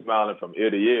started smiling from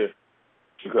ear to ear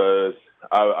because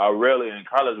I rarely in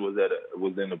college was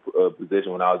in a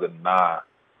position when I was at a 9. I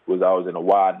was in a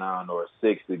wide 9 or a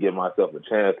 6 to give myself a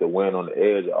chance to win on the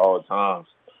edge at all times,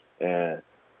 and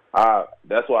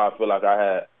that's why I feel like I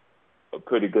had a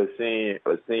pretty good senior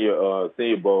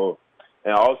bowl,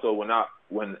 and also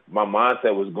when my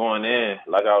mindset was going in,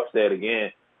 like I said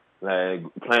again, like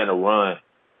playing a run.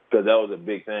 Because that was a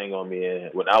big thing on me.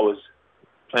 And when I was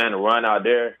playing to run out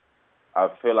there, I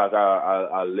feel like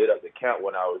I lit up the camp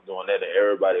when I was doing that, and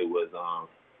everybody was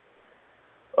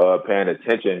paying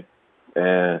attention.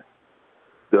 And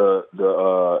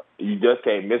you just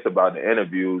can't miss about the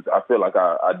interviews. I feel like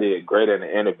I did great in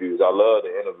the interviews. I love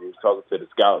the interviews, talking to the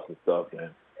scouts and stuff.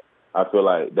 And I feel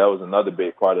like that was another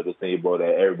big part of the Senior Bowl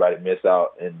that everybody miss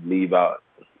out and leave out.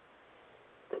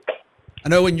 I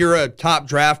know when you're a top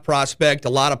draft prospect, a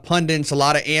lot of pundits, a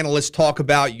lot of analysts talk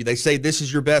about you. They say this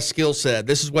is your best skill set.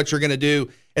 This is what you're going to do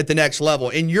at the next level.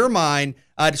 In your mind,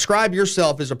 describe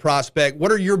yourself as a prospect.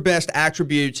 What are your best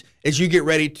attributes as you get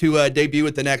ready to debut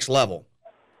at the next level?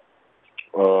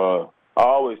 I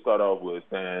always start off with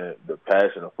saying the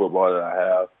passion of football that I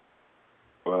have.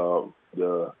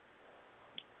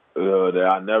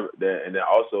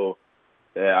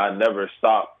 I never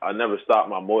stop. I never stop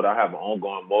my motor. I have an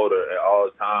ongoing motor at all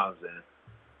times, and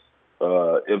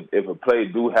if a play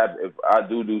do happen, if I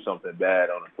do something bad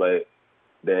on a play,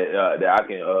 that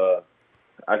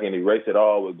I can erase it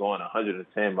all with going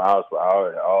 110 miles per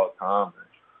hour at all times, and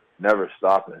never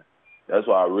stopping. That's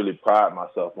what I really pride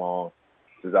myself on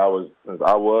since I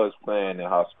was playing in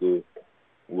high school,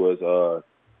 was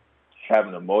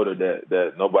having a motor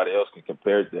that nobody else can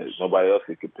compare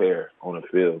on the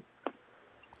field.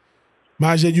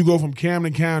 Myjai, you go from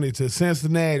Camden County to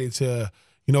Cincinnati to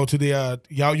the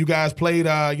you guys played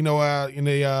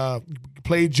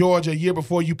played Georgia a year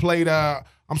before you played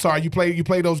you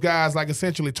played those guys like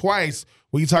essentially twice.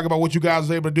 When you talk about what you guys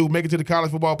was able to do, make it to the college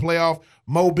football playoff,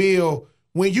 Mobile.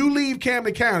 When you leave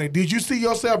Camden County, did you see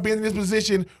yourself being in this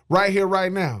position right here,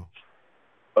 right now?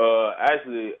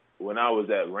 Actually, when I was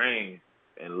at Raines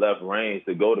and left Raines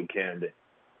to go to Camden,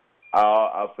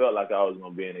 I felt like I was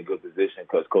going to be in a good position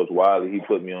because Coach Wiley, he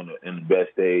put me in the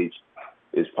best stage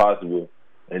as possible.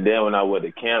 And then when I went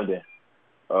to Camden,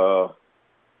 I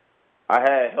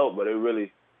had help, but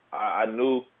I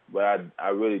knew, but I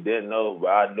really didn't know. But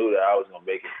I knew that I was going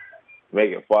to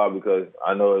make it far because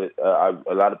I know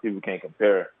a lot of people can't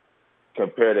compare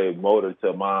their motor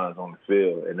to mine on the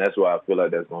field, and that's why I feel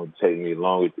like that's going to take me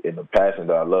longer in the passion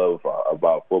that I love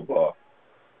about football.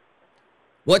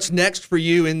 What's next for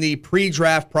you in the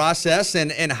pre-draft process,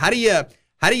 and how do you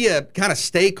kind of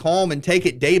stay calm and take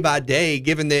it day by day,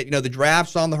 given that the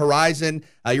draft's on the horizon?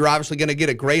 You're obviously going to get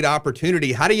a great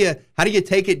opportunity. How do you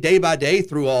take it day by day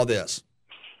through all this?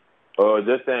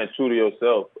 Just staying true to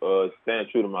yourself, staying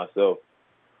true to myself.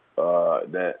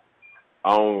 That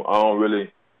I don't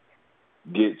really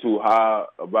get too high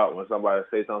about when somebody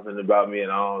say something about me,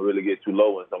 and I don't really get too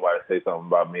low when somebody say something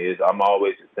about me. I'm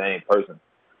always the same person,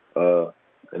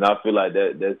 and I feel like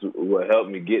that's what helped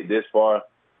me get this far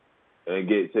and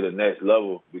get to the next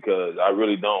level, because I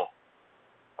really don't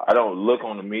look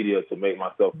on the media to make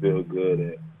myself feel good,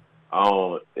 and I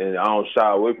don't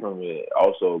shy away from it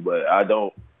also. But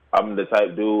I'm the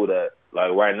type dude that,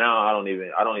 like, right now I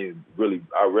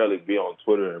rarely be on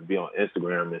Twitter and be on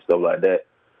Instagram and stuff like that.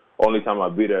 Only time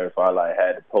I'd be there if I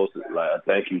had to post like a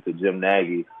thank you to Jim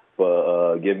Nagy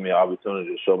for giving me an opportunity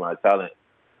to show my talent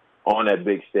on that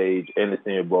big stage in the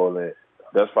Senior Bowl. And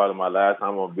that's probably my last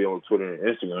time I'll be on Twitter and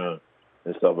Instagram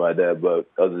and stuff like that. But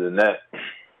other than that,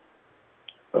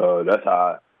 that's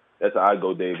how I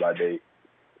go day by day.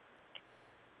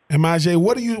 And Myjai,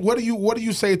 what do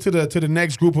you say to the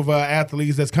next group of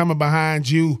athletes that's coming behind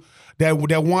you that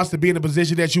wants to be in the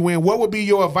position that you in? What would be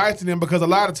your advice to them? Because a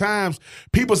lot of times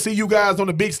people see you guys on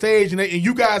the big stage and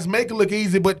you guys make it look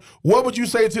easy. But what would you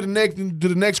say to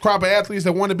the next crop of athletes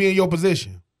that want to be in your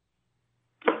position?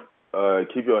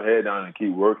 Keep your head down and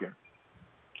keep working.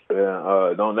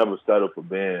 And don't never settle for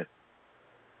being.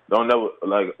 Don't never,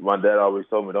 like my dad always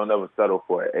told me, don't never settle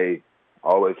for an A.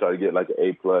 Always try to get like an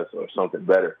A+ or something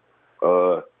better.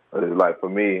 Like for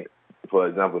me, for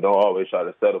example, don't always try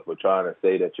to settle for trying to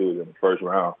say that you was in the first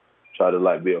round. Try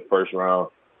to be a first round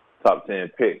top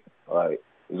 10 pick. Like,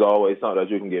 there's always something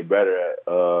that you can get better at.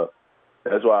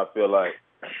 That's why I feel like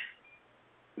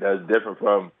that's different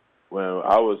from when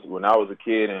I was a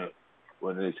kid and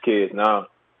when there's kids now.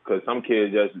 Because some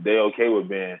kids they okay with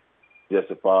being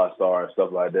just a 5-star and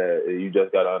stuff like that. You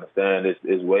just got to understand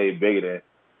it's way bigger than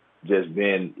just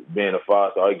being a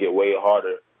 5-star. It get way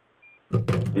harder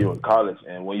even in college,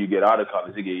 and when you get out of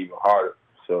college, it get even harder.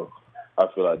 So I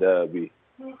feel like that would be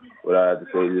what I have to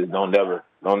say. Just don't never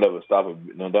stop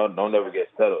it. Don't never get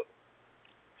settled.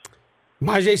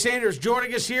 Myjai Sanders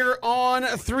joining us here on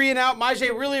 3 and Out.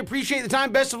 Myjai, really appreciate the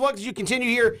time. Best of luck as you continue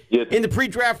here in the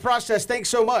pre-draft process. Thanks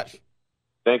so much.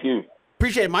 Thank you.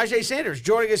 Appreciate it. Myjai Sanders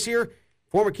joining us here,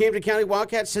 former Camden County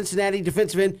Wildcats, Cincinnati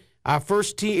defensive end,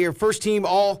 first team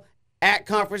all at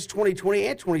Conference 2020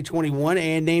 and 2021,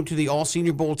 and named to the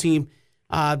All-Senior Bowl team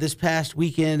this past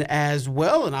weekend as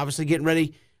well, and obviously getting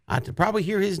ready to probably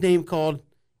hear his name called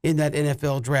in that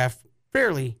NFL draft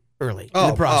fairly early in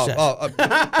the process.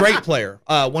 Great player.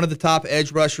 One of the top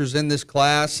edge rushers in this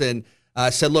class, and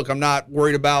said, look, I'm not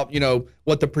worried about,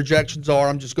 what the projections are.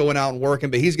 I'm just going out and working,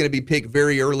 but he's going to be picked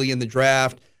very early in the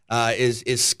draft.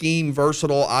 Is scheme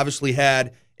versatile, obviously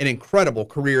had an incredible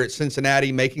career at Cincinnati,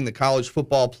 making the college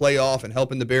football playoff and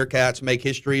helping the Bearcats make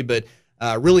history, but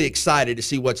really excited to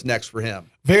see what's next for him.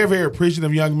 Very, very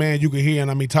appreciative young man. You can hear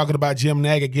him. Talking about Jim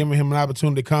Nagy, giving him an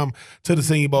opportunity to come to the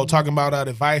Senior Bowl, talking about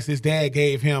advice his dad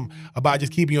gave him about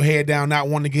just keeping your head down, not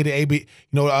wanting to get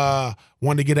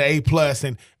wanting to get an A+.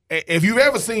 And if you've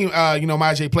ever seen,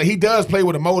 Myjai play, he does play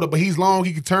with a motor, but he's long.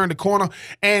 He can turn the corner.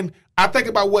 And I think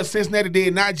about what Cincinnati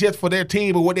did, not just for their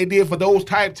team, but what they did for those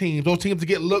type teams, those teams to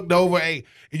get looked over. Hey,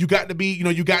 you got to be,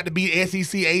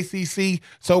 SEC, ACC,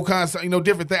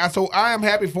 different things. So I am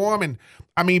happy for him. And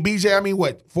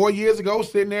BJ, 4 years ago,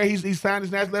 sitting there, he signed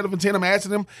his national letter of intent. I'm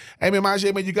asking him, hey, man,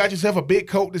 Myjai, man, you got yourself a big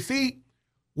coat to see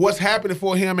what's happening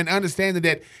for him and understanding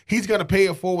that he's going to pay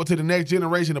it forward to the next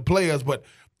generation of players. But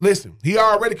listen, he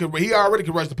already could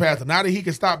rush the passer. Now that he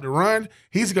can stop the run,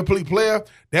 he's a complete player.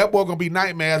 That boy gonna be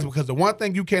nightmares, because the one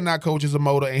thing you cannot coach is a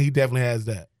motor, and he definitely has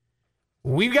that.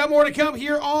 We've got more to come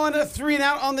here on 3 and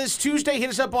Out on this Tuesday.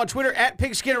 Hit us up on Twitter at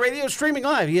Pigskin Radio, streaming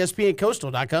live,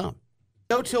 ESPNCoastal.com.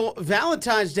 Go till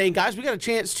Valentine's Day, guys. We got a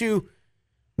chance to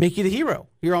make you the hero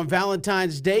here on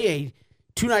Valentine's Day. A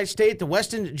 2-night stay at the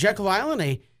Westin Jekyll Island,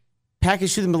 a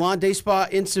package to the Milan Day Spa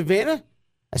in Savannah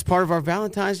as part of our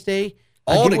Valentine's Day.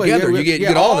 All together, you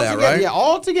get all that, together, right? Yeah,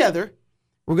 all together.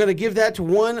 We're going to give that to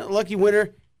one lucky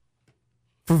winner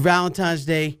for Valentine's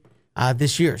Day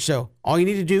this year. So all you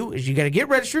need to do is you got to get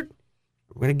registered.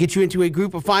 We're going to get you into a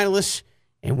group of finalists,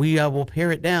 and we will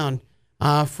pare it down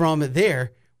from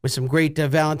there with some great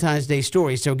Valentine's Day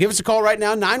stories. So give us a call right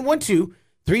now,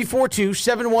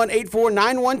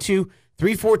 912-342-7184,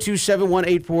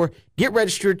 912-342-7184. Get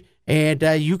registered, and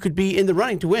you could be in the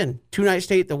running to win 2-night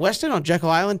stay at the Westin on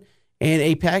Jekyll Island and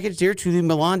a package there to the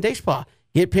Milan Day Spa.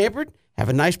 Get pampered, have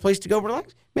a nice place to go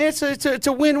relax. Man, it's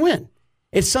a win-win.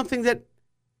 It's something that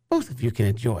both of you can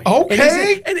enjoy.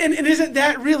 Okay. And isn't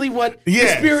that really what the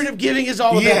spirit of giving is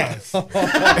all about? Yes. And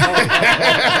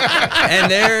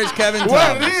there's Kevin Thomas.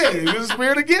 What it is, the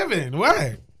spirit of giving.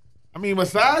 What? I mean,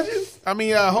 massages. I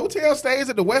mean, hotel stays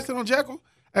at the Westin on Jekyll.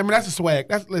 I mean, that's a swag.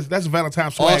 That's a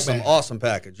Valentine's swag. Awesome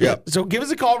package. Yep. So give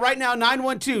us a call right now,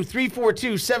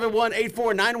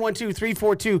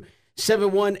 912-342-7184,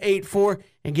 912-342-7184,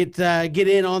 and get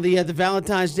in on the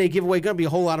Valentine's Day giveaway. Going to be a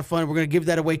whole lot of fun. We're going to give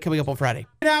that away coming up on Friday.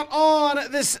 Out on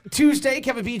this Tuesday,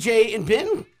 Kevin, BJ, and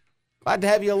Ben. Glad to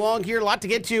have you along here. A lot to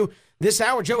get to this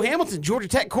hour. Joe Hamilton, Georgia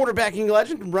Tech quarterbacking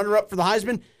legend, runner-up for the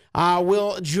Heisman,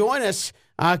 will join us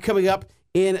coming up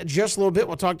in just a little bit.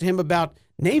 We'll talk to him about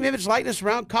name, image, likeness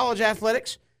around college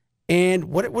athletics and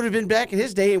what it would have been back in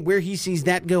his day and where he sees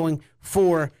that going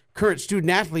for current student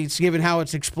athletes, given how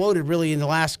it's exploded really in the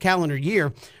last calendar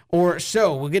year or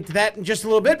so. We'll get to that in just a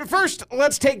little bit. But first,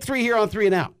 let's take three here on 3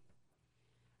 and Out.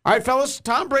 All right, fellas,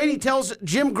 Tom Brady tells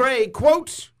Jim Gray,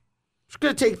 quote, "It's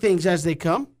going to take things as they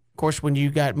come." Of course, when you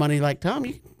got money like Tom,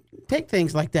 you take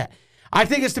things like that. I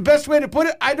think it's the best way to put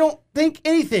it. I don't think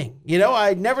anything.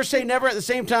 I never say never. At the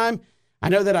same time, I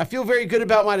know that I feel very good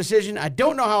about my decision. I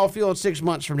don't know how I'll feel in 6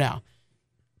 months from now.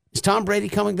 Is Tom Brady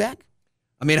coming back?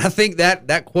 I mean, I think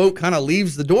that quote kind of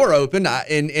leaves the door open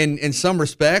in some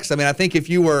respects. I mean, I think if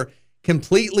you were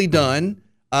completely done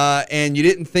and you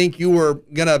didn't think you were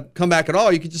going to come back at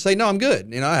all, you could just say, no, I'm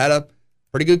good. I had a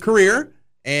pretty good career,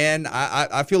 and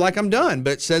I feel like I'm done.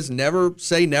 But it says never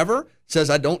say never. It says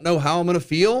I don't know how I'm going to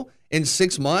feel in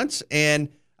 6 months. And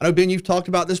I know, Ben, you've talked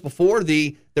about this before.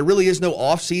 There really is no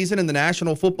offseason in the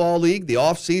National Football League. The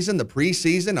offseason, the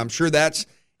preseason, I'm sure that's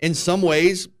in some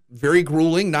ways very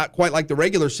grueling, not quite like the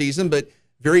regular season, but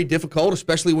very difficult,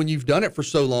 especially when you've done it for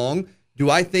so long. Do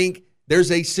I think there's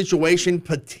a situation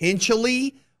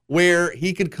potentially where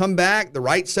he could come back, the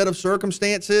right set of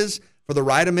circumstances, for the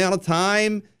right amount of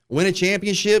time, win a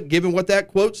championship, given what that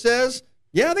quote says?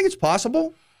 Yeah, I think it's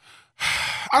possible.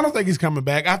 I don't think he's coming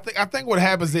back. I think what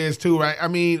happens is too, right? I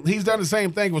mean, he's done the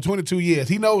same thing for 22 years.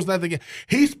 He knows nothing.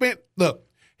 He spent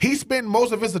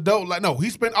most of his adult life. No, he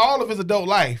spent all of his adult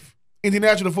life in the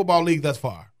National Football League thus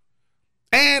far.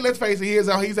 And let's face it, he's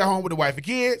at home with the wife and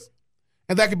kids,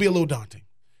 and that could be a little daunting.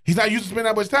 He's not used to spending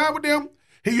that much time with them.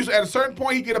 He used to, at a certain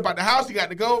point, he get up out the house, he got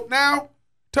to go. Now,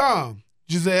 Tom,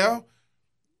 Giselle,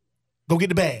 go get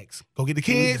the bags. Go get the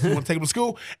kids. You want to take them to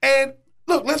school. And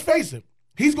look, let's face it.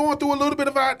 He's going through a little bit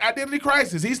of an identity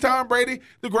crisis. He's Tom Brady,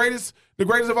 the greatest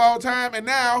of all time, and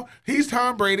now he's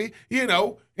Tom Brady, in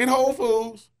Whole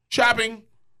Foods, shopping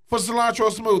for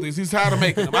cilantro smoothies. He's tired of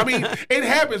making them. I mean, it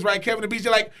happens, right, Kevin and BJ?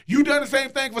 Like, you've done the same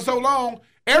thing for so long.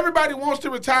 Everybody wants to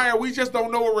retire. We just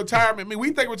don't know what retirement means.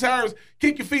 We think retire is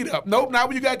kick your feet up. Nope, not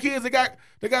when you got kids. They got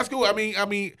school. I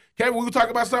mean, Kevin, we were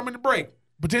talking about something in the break,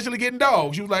 potentially getting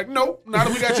dogs. You was like, nope, not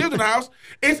if we got children in the house.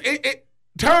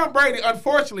 Tom Brady,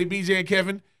 unfortunately, BJ and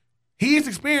Kevin, he is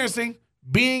experiencing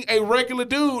being a regular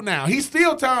dude now. He's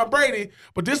still Tom Brady,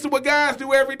 but this is what guys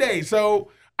do every day. So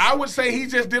I would say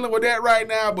he's just dealing with that right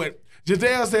now. But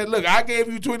Giselle said, look, I gave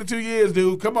you 22 years,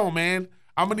 dude. Come on, man.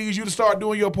 I'm going to need you to start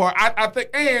doing your part. I think,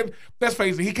 and let's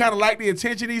face it, he kind of liked the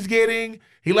attention he's getting.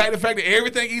 He liked the fact that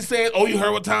everything he said, you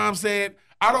heard what Tom said.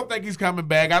 I don't think he's coming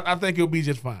back. I think he'll be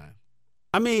just fine.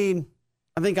 I mean,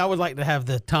 I think I would like to have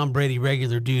the Tom Brady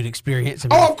regular dude experience.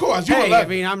 Of course.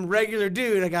 I'm regular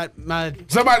dude. I got my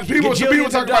people talking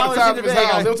about the size of his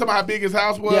house. They were talking about how big his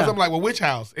house was. Yeah. I'm like, well, which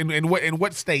house? In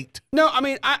what state? No, I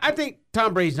mean, I think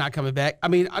Tom Brady's not coming back. I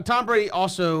mean, Tom Brady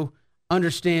also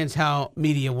understands how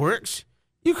media works.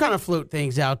 You kind of float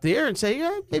things out there and say,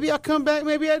 yeah, maybe I'll come back,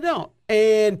 maybe I don't.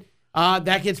 And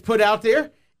that gets put out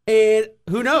there. And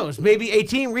who knows? Maybe a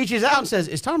team reaches out and says,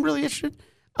 is Tom really interested?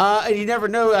 And you never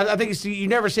know. I think you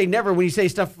never say never when you say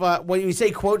stuff. When you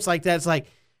say quotes like that, it's like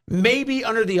maybe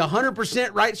under the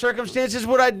 100% right circumstances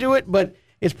would I do it, but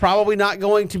it's probably not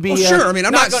going to be. Well, sure. I mean,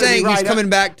 I'm not saying he's coming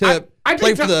back to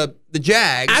play for the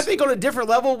Jags. I think on a different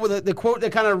level, with the quote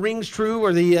that kind of rings true,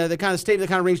 or the kind of statement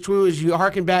that kind of rings true, is you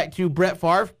harken back to Brett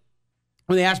Favre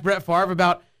when they asked Brett Favre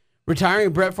about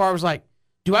retiring. Brett Favre was like,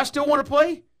 "Do I still want to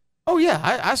play? Oh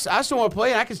yeah, I still want to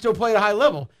play, and I can still play at a high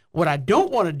level. What I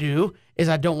don't want to do is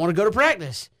I don't want to go to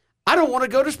practice. I don't want to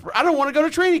go to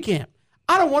training camp.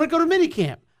 I don't want to go to mini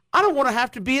camp. I don't want to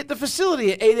have to be at the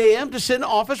facility at 8 a.m. to sit in the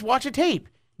office, watch a tape.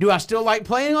 Do I still like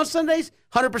playing on Sundays?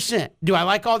 100%. Do I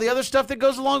like all the other stuff that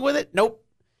goes along with it? Nope.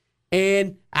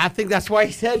 And I think that's why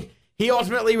he said he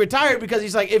ultimately retired, because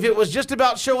he's like, if it was just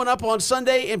about showing up on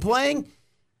Sunday and playing,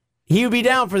 he would be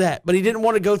down for that. But he didn't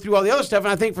want to go through all the other stuff.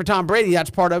 And I think for Tom Brady, that's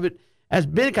part of it. As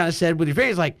Ben kind of said with his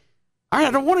face, like, all right,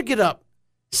 I don't want to get up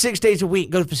 6 days a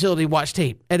week, go to the facility, watch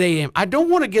tape at 8 a.m. I don't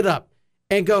want to get up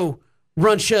and go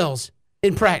run shells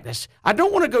in practice. I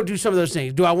don't want to go do some of those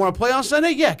things. Do I want to play on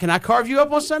Sunday? Yeah. Can I carve you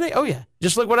up on Sunday? Oh, yeah.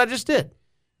 Just like what I just did.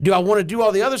 Do I want to do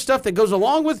all the other stuff that goes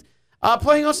along with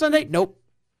playing on Sunday? Nope.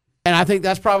 And I think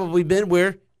that's probably been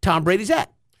where Tom Brady's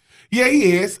at. Yeah,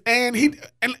 he is. And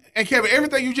Kevin,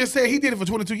 everything you just said, he did it for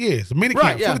 22 years. Mini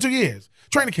camp, 22 years.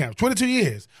 Training camp, 22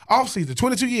 years. Offseason,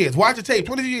 22 years. Watch the tape,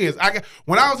 22 years.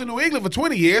 When I was in New England for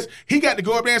 20 years, he got to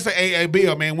go up there and say, hey,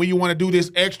 Bill, man, when you want to do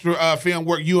this extra film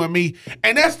work, you and me.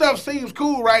 And that stuff seems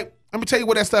cool, right? Let me tell you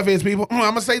what that stuff is, people. I'm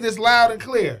going to say this loud and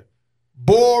clear.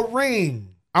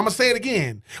 Boring. I'm going to say it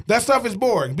again. That stuff is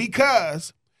boring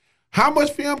because how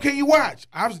much film can you watch?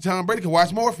 Obviously, Tom Brady can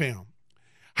watch more film.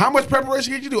 How much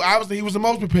preparation can you do? Obviously, he was the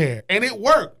most prepared, and it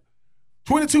worked.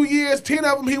 22 years, 10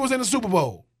 of them, he was in the Super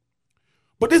Bowl.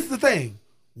 But this is the thing.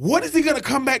 What is he going to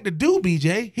come back to do,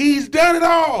 BJ? He's done it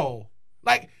all.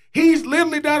 Like, he's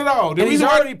literally done it all. And he's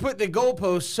already put the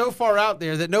goalpost so far out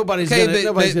there that nobody's going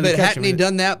to catch him. But hadn't he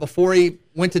done that before he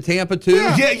went to Tampa too?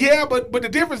 Yeah, but the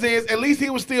difference is at least he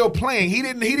was still playing. He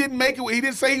didn't make it. He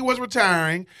didn't say he was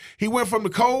retiring. He went from the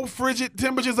cold, frigid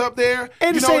temperatures up there.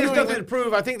 And to say there's nothing to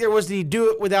prove, I think there was the do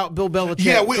it without Bill Belichick.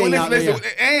 Yeah,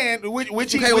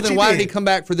 then why did he come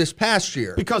back for this past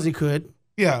year? Because he could.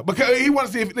 Yeah, because he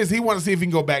wanted to see if he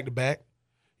can go back to back.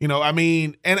 You know, I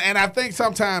mean, and I think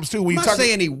sometimes too when I'm not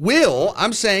saying he will.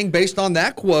 I'm saying based on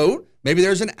that quote, maybe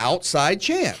there's an outside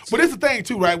chance. But it's the thing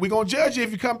too, right? We're gonna judge you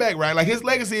if you come back, right? Like his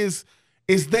legacy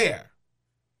is there.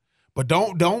 But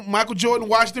don't Michael Jordan,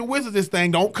 Washington Wizards this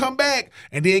thing. Don't come back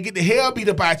and then get the hell beat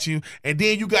up at you, and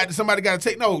then somebody got to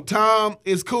take. No, Tom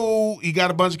is cool. He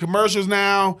got a bunch of commercials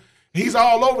now. He's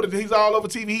all over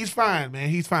TV. He's fine, man.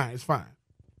 He's fine. It's fine.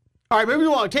 All right, moving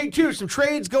along. Take two. Some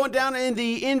trades going down in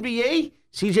the NBA.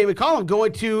 C.J. McCollum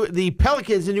going to the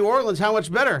Pelicans in New Orleans. How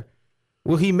much better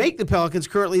will he make the Pelicans,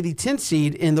 currently the 10th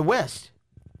seed in the West?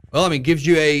 Well, I mean, gives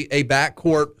you a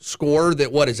backcourt scorer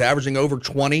that is averaging over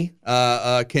 20.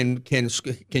 Can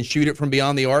shoot it from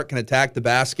beyond the arc, can attack the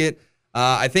basket.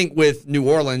 I think with New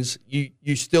Orleans,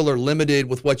 you still are limited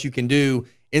with what you can do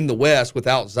in the West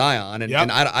without Zion, and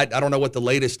I don't know what the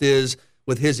latest is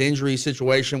with his injury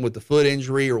situation, with the foot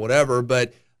injury or whatever,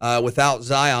 but. Without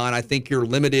Zion, I think you're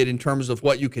limited in terms of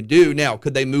what you can do. Now,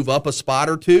 could they move up a spot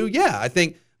or two? Yeah, I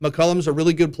think McCollum's a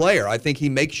really good player. I think he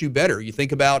makes you better. You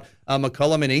think about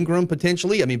McCollum and Ingram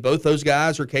potentially. I mean, both those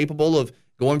guys are capable of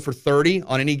going for 30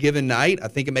 on any given night. I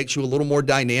think it makes you a little more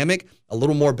dynamic, a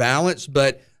little more balanced.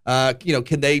 But,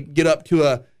 can they get up to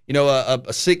a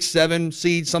 6-7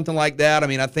 seed, something like that? I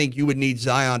mean, I think you would need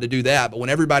Zion to do that. But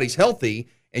when everybody's healthy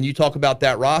and you talk about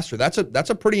that roster, that's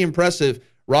a pretty impressive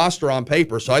roster on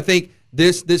paper. So I think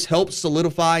this helps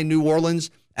solidify New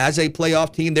Orleans as a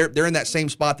playoff team. They're in that same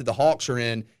spot that the Hawks are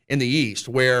in the East,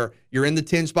 where you're in the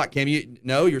 10 spot.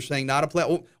 You're saying not a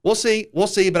play. We'll see,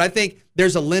 but I think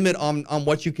there's a limit on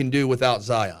what you can do without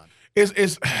Zion.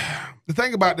 It's the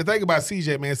thing about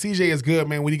CJ, man. CJ is good,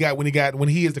 man. When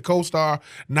he is the co-star,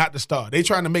 not the star. They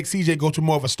trying to make CJ go to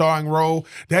more of a starring role.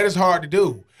 That is hard to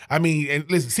do. I mean, and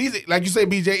listen, CJ, like you said,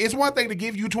 BJ, it's one thing to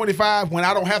give you 25 when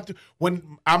I don't have to.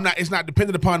 When I'm not, it's not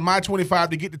dependent upon my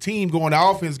 25 to get the team going, the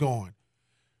offense going.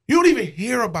 You don't even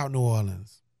hear about New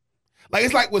Orleans. Like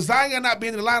it's like with Zion not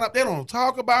being in the lineup, they don't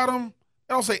talk about him.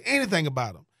 They don't say anything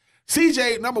about him.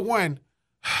 CJ, number one,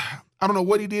 I don't know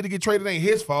what he did to get traded. It ain't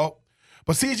his fault.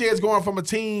 But CJ is going from a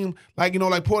team like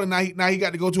Portland. Now he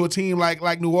got to go to a team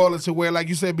like New Orleans, to where, like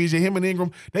you said, BJ, him and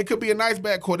Ingram, they could be a nice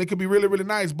backcourt. They could be really, really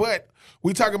nice. But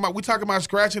we talking about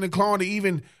scratching and clawing to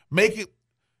even make it.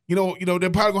 They're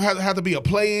probably gonna have to be a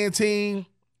play-in team.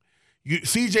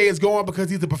 CJ is going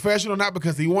because he's a professional, not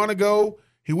because he want to go.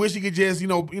 He wish he could just, he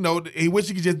wish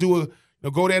he could just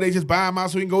go there. They just buy him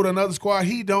out so he can go to another squad.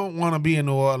 He don't want to be in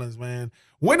New Orleans, man.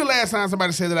 When the last time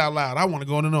somebody said that out loud? I want to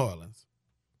go to New Orleans.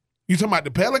 You talking about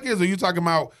the Pelicans, or you talking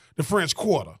about the French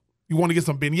Quarter? You want to get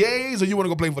some beignets, or you want to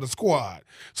go play for the squad?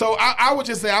 So I would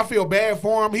just say I feel bad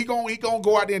for him. He gonna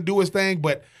go out there and do his thing,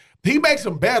 but he makes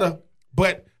them better.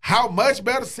 But how much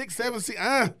better? 6,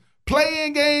 7,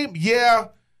 play-in game, yeah.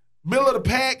 Middle of the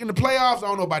pack in the playoffs, I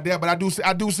don't know about that, but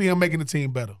I do see him making the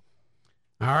team better.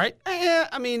 All right.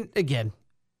 I mean, again,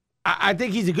 I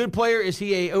think he's a good player. Is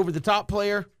he a over-the-top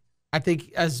player? I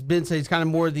think, as Ben said, he's kind of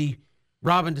more the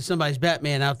Robin to somebody's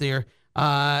Batman out there,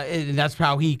 and that's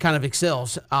how he kind of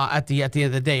excels at the end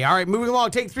of the day. All right, moving along.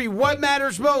 Take 3. What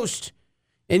matters most,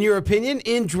 in your opinion,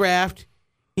 in draft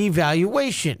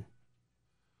evaluation?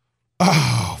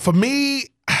 Oh, for me,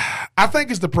 I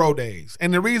think it's the pro days.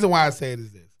 And the reason why I say it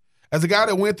is this. As a guy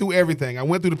that went through everything, I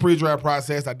went through the pre-draft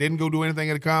process. I didn't go do anything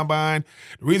at the combine.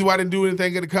 The reason why I didn't do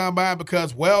anything at the combine,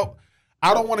 because,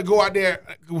 I don't want to go out there.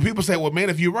 People say, well, man,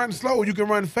 if you run slow, you can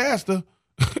run faster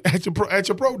at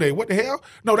your pro day. What the hell?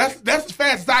 No, that's as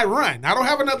fast as I run. I don't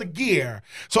have another gear.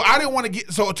 So I didn't want to get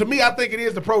 – so to me, I think it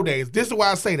is the pro days. This is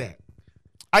why I say that.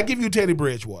 I give you Teddy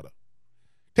Bridgewater.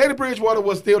 Teddy Bridgewater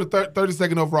was still the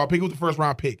 32nd overall pick. He was the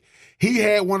first-round pick. He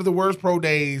had one of the worst pro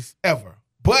days ever.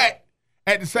 But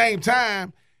at the same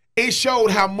time, it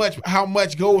showed how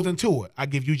much goes into it. I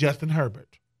give you Justin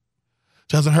Herbert.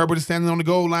 Justin Herbert is standing on the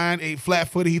goal line, a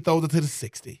flat-footed. He throws it to the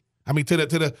 60. I mean, to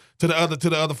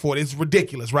the other 40. It's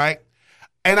ridiculous, right?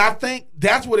 And I think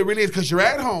that's what it really is, because you're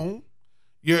at home.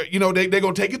 They're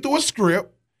gonna take you through a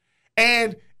script,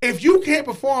 and if you can't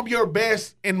perform your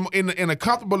best in a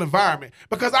comfortable environment,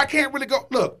 because I can't really go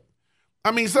look.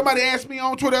 I mean, somebody asked me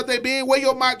on Twitter the other day, Ben, where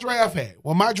your mock draft at?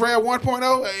 Well, mock draft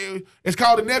 1.0, it's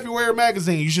called the Nephew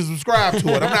magazine. You should subscribe to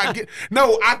it.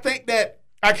 I think that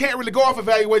I can't really go off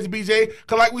evaluation, BJ,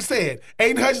 because like we said,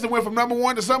 Aiden Hutchinson went from number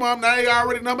 1 to some of them, now they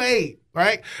already number 8,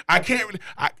 right? I can't really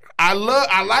I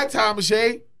like Tom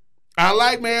Shea. I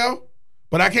like Mel,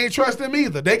 but I can't trust them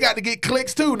either. They got to get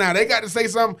clicks too now. They got to say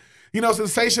some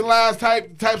sensationalized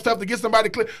type stuff to get somebody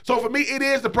to click. So for me, it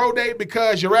is the pro day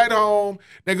because you're at home.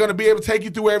 They're going to be able to take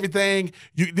you through everything.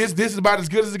 This is about as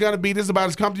good as it's going to be. This is about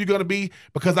as comfortable you're going to be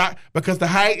because the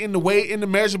height and the weight and the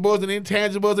measurables and the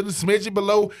intangibles and the smidgen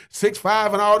below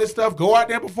 6'5" and all this stuff. Go out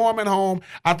there and perform at home.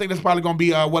 I think that's probably going to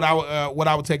be what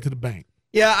I would take to the bank.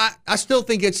 Yeah, I still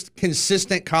think it's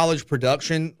consistent college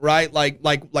production, right? Like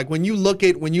when you look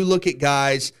at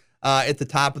guys at the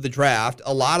top of the draft,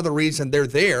 a lot of the reason they're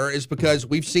there is because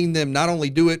we've seen them not only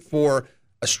do it for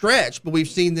a stretch, but we've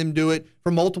seen them do it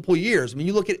for multiple years. I mean,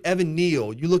 you look at Evan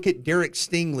Neal, you look at Derek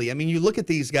Stingley. I mean, you look at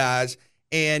these guys,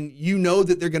 and you know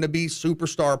that they're going to be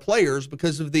superstar players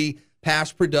because of the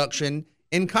past production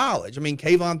in college. I mean,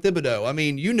 Kayvon Thibodeau. I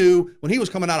mean, you knew when he was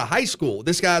coming out of high school,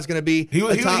 this guy's going to be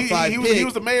a top 5 pick. He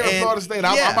was the mayor of Florida State.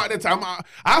 I'm about that time.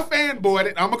 I fanboyed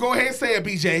it. I'm going to go ahead and say it,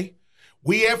 BJ.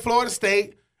 We at Florida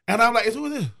State, and I'm like, who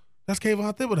is this? That's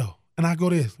Kayvon Thibodeau. And I go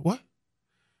this. What?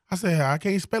 I said, I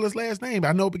can't spell his last name.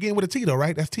 I know it begins with a T, though,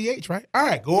 right? That's TH, right? All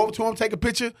right, go over to him, take a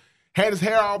picture. Had his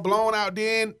hair all blown out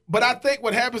then. But I think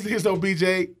what happens is, though,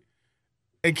 BJ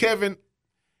and Kevin,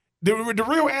 the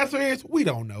real answer is we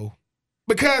don't know.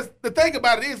 Because the thing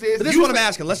about it is but this is what I'm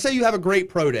asking. Let's say you have a great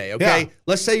pro day, okay? Yeah.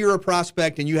 Let's say you're a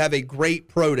prospect and you have a great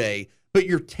pro day, but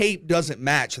your tape doesn't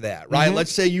match that, right? Mm-hmm.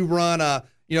 Let's say you run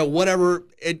whatever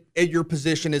at your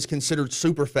position is considered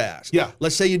super fast. Yeah.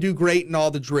 Let's say you do great in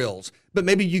all the drills, but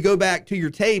maybe you go back to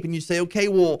your tape and you say, okay,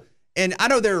 well, and I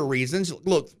know there are reasons.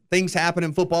 Look, things happen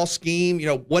in football, scheme,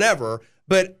 whatever.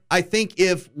 But I think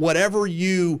if whatever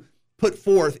you put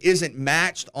forth isn't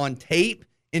matched on tape,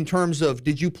 in terms of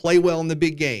did you play well in the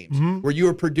big games? Mm-hmm. Were you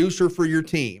a producer for your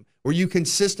team? Were you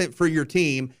consistent for your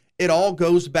team? It all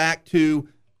goes back to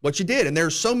what you did. And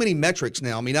there's so many metrics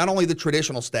now. I mean, not only the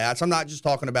traditional stats. I'm not just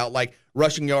talking about like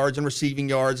rushing yards and receiving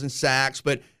yards and sacks,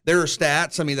 but there are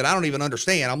stats, that I don't even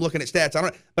understand. I'm looking at stats.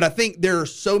 But I think there are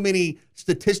so many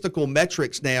statistical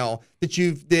metrics now that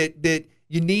that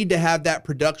you need to have that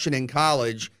production in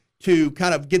college to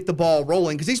kind of get the ball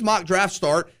rolling, because these mock drafts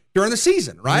start during the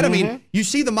season, right? Mm-hmm. I mean, you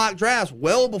see the mock drafts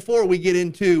well before we get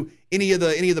into any of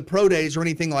the pro days or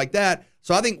anything like that.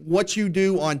 So I think what you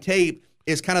do on tape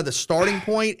is kind of the starting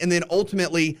point, and then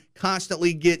ultimately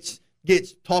constantly gets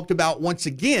talked about once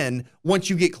again once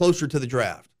you get closer to the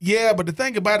draft. Yeah, but the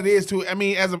thing about it is too,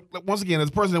 as a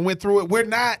person that went through it,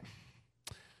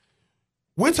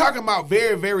 we're talking about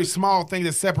very, very small things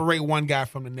that separate one guy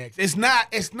from the next. It's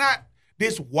not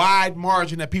this wide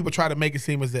margin that people try to make it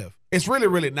seem as if. It's really,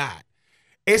 really not.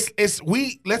 Let's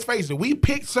face it, we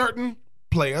pick certain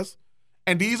players,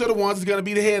 and these are the ones that's going to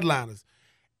be the headliners.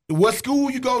 What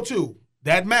school you go to,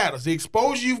 that matters. The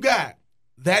exposure you've got,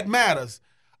 that matters.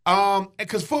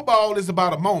 Because football is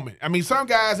about a moment. I mean, some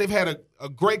guys, they've had a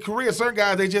great career. Certain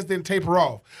guys, they just didn't taper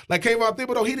off. Like Kayvon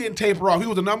Thibodeau, he didn't taper off. He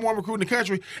was the number 1 recruit in the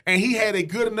country, and he had a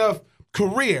good enough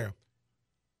career.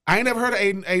 I ain't never heard of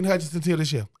Aiden Hutchinson until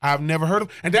this year. I've never heard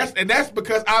of him. And that's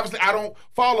because obviously I don't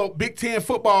follow Big Ten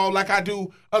football like I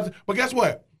do other. But guess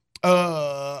what?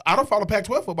 I don't follow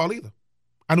Pac-12 football either.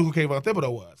 I knew who Kayvon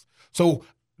Thibodeau was. So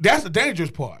that's the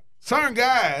dangerous part. Certain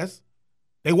guys,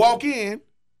 they walk in,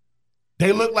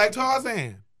 they look like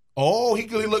Tarzan. Oh, he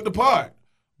looked the part.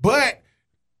 But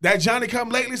that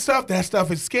Johnny-come-lately stuff, that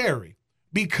stuff is scary.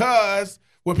 Because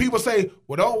when people say,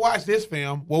 well, don't watch this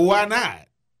film, well, why not?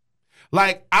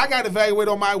 Like, I got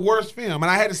evaluated on my worst film, and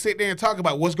I had to sit there and talk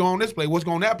about what's going on this play, what's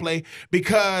going on that play,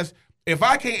 because if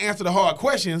I can't answer the hard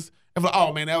questions, I'm like,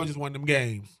 oh, man, that was just one of them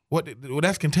games. Well,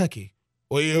 that's Kentucky.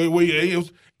 Well,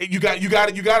 you got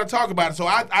to talk about it. So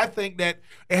I think that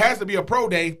it has to be a pro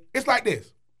day. It's like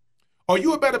this. Are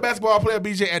you a better basketball player,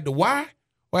 BJ, at the Y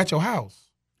or at your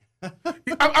house?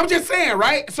 I'm just saying,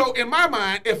 right? So in my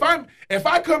mind, if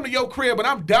I come to your crib and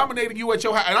I'm dominating you at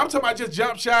your house, and I'm talking about just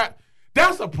jump shot,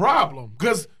 that's a problem.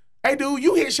 Because, hey, dude,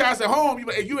 you hit shots at home,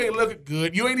 you ain't looking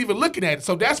good. You ain't even looking at it.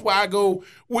 So that's why I go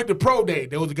with the pro day.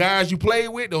 Those are guys you play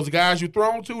with. Those are guys you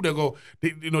thrown to. They'll go,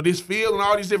 this field and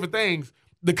all these different things.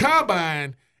 The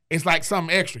combine is like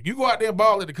something extra. You go out there and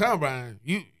ball at the combine,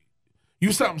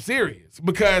 you something serious.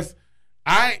 Because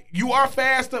you are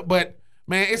faster, but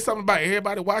man, it's something about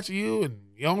everybody watching you and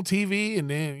you're on TV, and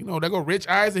then they go Rich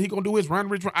Eisen. He gonna do his run.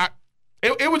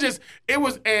 It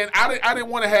was, and I didn't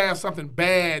want to have something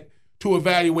bad to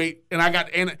evaluate.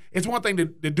 And it's one thing to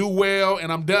do well,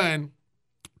 and I'm done.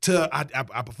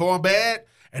 I perform bad,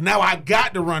 and now I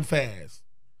got to run fast.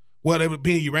 Well, it would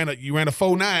be you ran a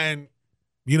 4.9.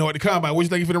 At the combine. What you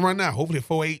think you finna run now? Hopefully a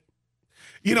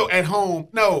 4.8. At home,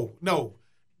 no.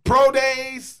 Pro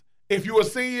days. If you're a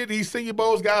senior, these Senior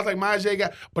Bowls, guys like Majay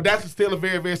got, but that's still a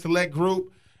very, very select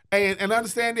group. And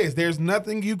understand this, there's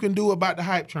nothing you can do about the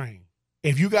hype train.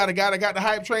 If you got a guy that got the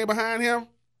hype train behind him,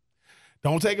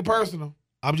 don't take it personal.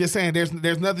 I'm just saying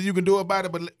there's nothing you can do about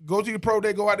it, but go to your pro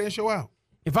day, go out there and show out.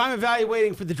 If I'm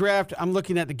evaluating for the draft, I'm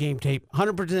looking at the game tape.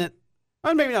 100%,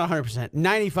 well, maybe not 100%,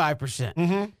 95%.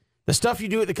 Mm-hmm. The stuff you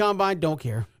do at the combine, don't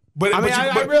care. But you're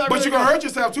going to hurt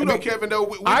yourself too, though, Kevin, though.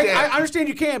 With I understand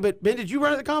you can, but Ben, did you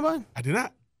run at the combine? I did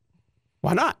not.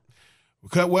 Why not?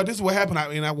 Because, this is what happened.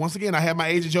 Once again, I had my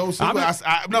agent, Joe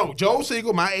Siegel. Joe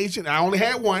Siegel, my agent. I only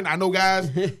had one. I know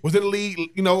guys was in the league,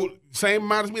 same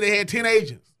amount as me. They had 10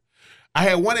 agents. I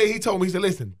had one agent. He told me, he said,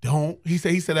 listen, don't. He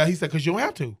said, because you don't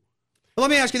have to. Well,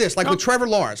 let me ask you this. With Trevor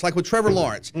Lawrence,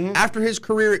 mm-hmm. After his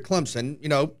career at Clemson,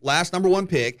 last number one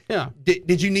pick, yeah.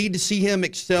 Did you need to see him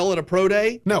excel at a pro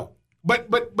day? No.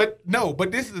 But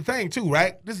this is the thing, too,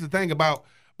 right? This is the thing about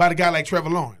a guy like Trevor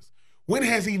Lawrence. When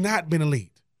has he not been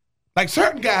elite? Like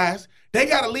certain guys, they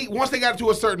got elite once they got into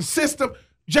a certain system.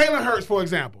 Jalen Hurts, for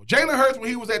example. Jalen Hurts, when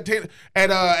he was at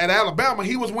Alabama,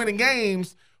 he was winning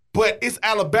games, but it's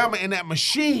Alabama and that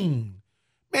machine.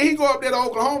 Man, he go up there to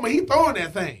Oklahoma, he throwing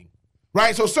that thing.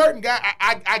 Right? So certain guy,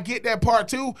 I get that part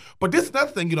too, but this is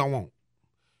another thing you don't want.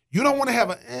 You don't want to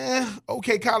have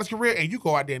okay college career and you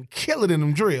go out there and kill it in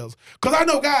them drills. Because I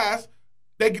know guys,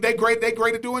 they great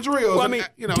at doing drills.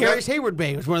 Well, Darius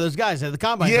Hayward-Bay was one of those guys at the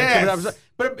combine. Yes.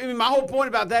 But my whole point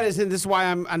about that is, and this is why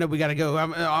I know we got to go.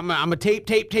 I'm a tape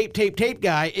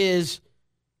guy. Is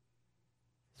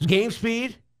game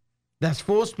speed? That's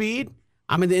full speed.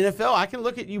 I'm in the NFL. I can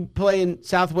look at you playing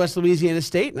Southwest Louisiana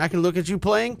State, and I can look at you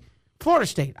playing Florida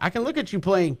State. I can look at you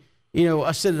playing,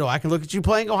 a Citadel. I can look at you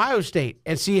playing Ohio State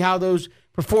and see how those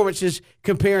performances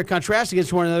compare and contrast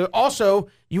against one another. Also,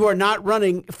 you are not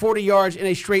running 40 yards in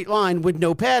a straight line with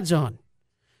no pads on.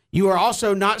 You are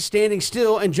also not standing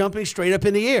still and jumping straight up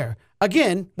in the air,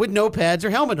 again, with no pads or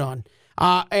helmet on.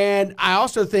 And I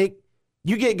also think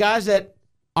you get guys that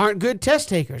aren't good test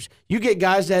takers. You get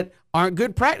guys that aren't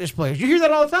good practice players. You hear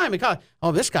that all the time in college.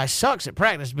 Oh, this guy sucks at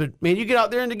practice, but man, you get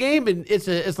out there in the game and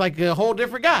it's like a whole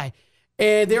different guy.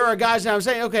 And there are guys that I'm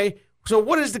saying, okay, so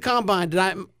what is the combine?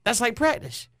 That's like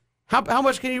practice. How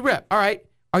much can you rep? All right,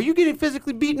 are you getting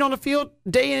physically beaten on the field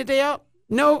day in and day out?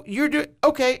 No, you're doing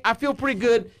okay. I feel pretty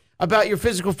good about your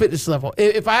physical fitness level.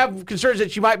 If I have concerns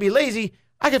that you might be lazy,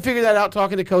 I can figure that out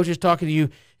talking to coaches, talking to you,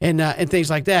 and things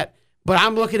like that. But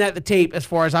I'm looking at the tape as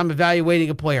far as I'm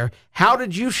evaluating a player. How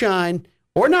did you shine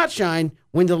or not shine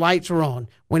when the lights were on?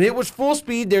 When it was full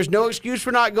speed, there's no excuse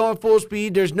for not going full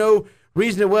speed. There's no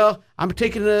reason to, I'm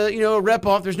taking a rep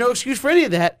off. There's no excuse for any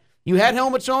of that. You had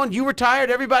helmets on. You were tired.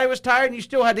 Everybody was tired, and you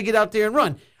still had to get out there and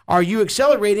run. Are you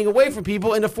accelerating away from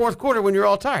people in the fourth quarter when you're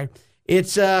all tired?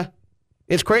 It's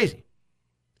crazy.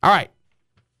 All right.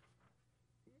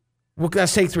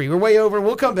 Let's take three. We're way over.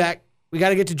 We'll come back. We got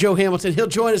to get to Joe Hamilton. He'll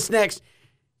join us next.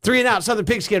 3 and Out, Southern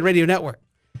Pigskin Radio Network.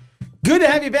 Good to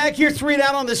have you back here, 3 and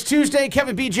Out on this Tuesday.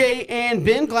 Kevin, BJ, and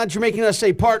Ben, glad you're making us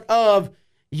a part of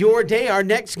your day. Our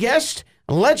next guest,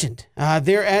 a legend.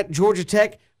 They're at Georgia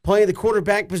Tech, playing the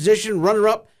quarterback position,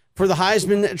 runner-up for the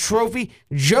Heisman Trophy.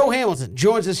 Joe Hamilton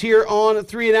joins us here on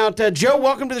 3 and Out. Joe,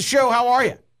 welcome to the show. How are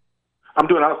you? I'm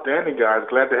doing outstanding, guys.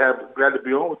 Glad to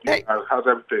be on with you. Hey. How's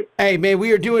everything? Hey, man,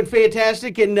 we are doing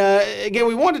fantastic. And, again,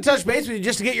 we wanted to touch base with you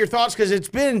just to get your thoughts because it's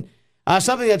been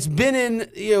something that's been in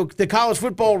the college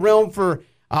football realm for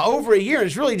over a year. And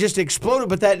it's really just exploded.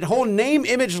 But that whole name,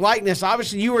 image, likeness,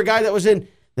 obviously you were a guy that was in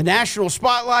the national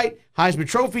spotlight, Heisman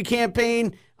Trophy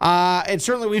campaign. And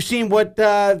certainly we've seen what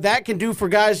that can do for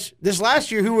guys this last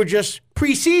year who were just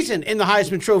preseason in the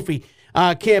Heisman Trophy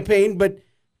campaign. But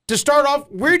to start off,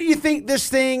 where do you think this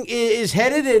thing is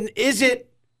headed, and is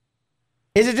it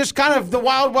Is it just kind of the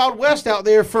wild, wild west out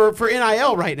there for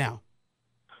NIL right now?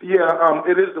 Yeah,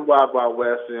 it is the Wild Wild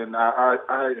West, and I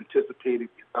anticipating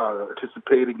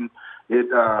it.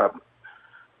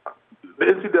 The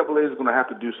NCAA is going to have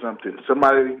to do something.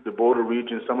 Somebody, the Board of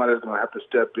Regents, somebody is going to have to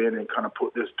step in and kind of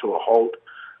put this to a halt.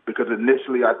 Because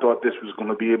initially, I thought this was going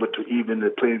to be able to even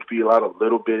the playing field out a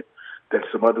little bit. That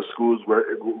some other schools were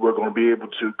going to be able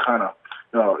to kind of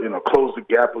close the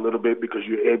gap a little bit because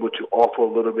you're able to offer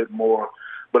a little bit more.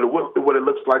 But what it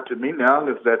looks like to me now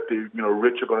is that the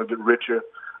rich are going to get richer.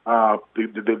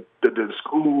 The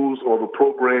schools or the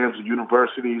programs, the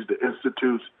universities, the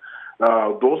institutes,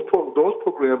 those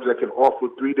programs that can offer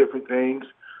three different things.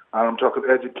 I'm talking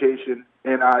education,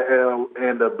 NIL,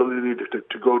 and the ability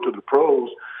to go to the pros.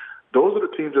 Those are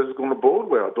the teams that are going to bode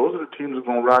well. Those are the teams that are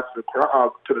going to rise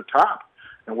to the top.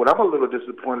 And what I'm a little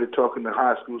disappointed talking to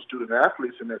high school student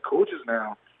athletes and their coaches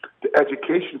now, the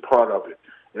education part of it.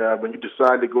 When you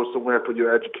decide to go somewhere for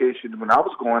your education, when I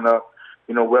was growing up,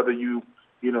 whether you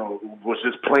was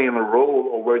just playing a role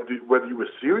or whether you were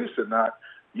serious or not,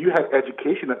 you had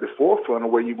education at the forefront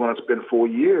of where you want to spend 4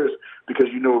 years because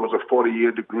it was a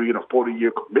 40-year degree and a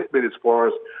 40-year commitment as far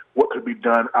as what could be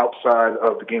done outside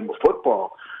of the game of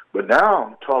football. But now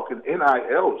I'm talking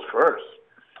NIL is first.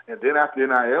 And then after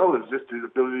NIL is just the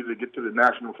ability to get to the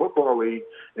National Football League.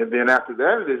 And then after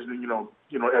that, it is,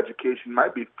 education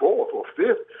might be fourth or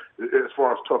fifth as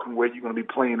far as talking where you're going to be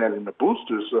playing at in the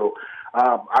boosters. So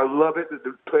I love it that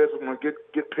the players are going to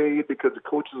get paid because the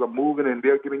coaches are moving and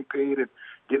they're getting paid and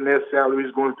getting their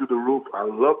salaries going through the roof. I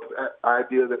love that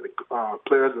idea that the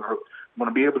players are going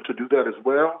to be able to do that as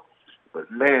well. But,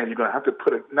 man, you're going to have to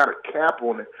put not a cap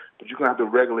on it, but you're going to have to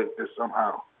regulate this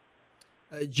somehow.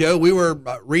 Joe, we were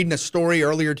reading a story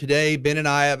earlier today, Ben and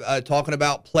I, talking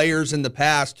about players in the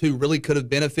past who really could have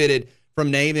benefited from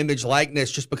name, image,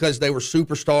 likeness just because they were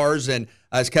superstars and,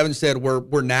 as Kevin said,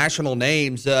 were national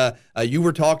names. You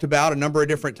were talked about a number of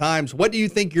different times. What do you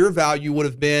think your value would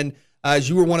have been as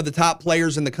you were one of the top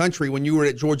players in the country when you were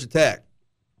at Georgia Tech?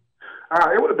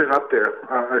 It would have been up there,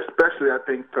 especially I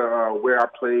think where I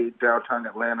played downtown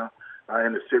Atlanta.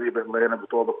 In the city of Atlanta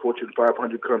with all the Fortune 500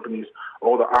 companies,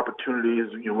 all the opportunities,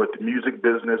 with the music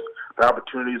business, the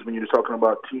opportunities when you're talking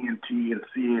about TNT and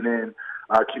CNN,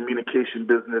 communication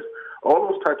business,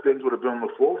 all those type of things would have been on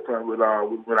the forefront when I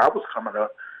was coming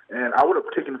up, and I would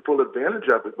have taken full advantage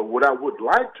of it. But what I would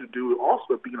like to do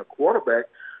also, being a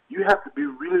quarterback, you have to be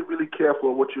really, really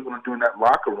careful of what you're going to do in that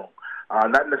locker room.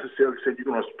 Not necessarily saying you're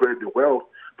going to spread the wealth,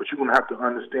 but you're going to have to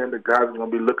understand that guys are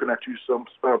going to be looking at you some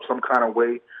kind of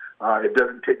way. It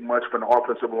doesn't take much for an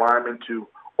offensive lineman to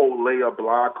lay a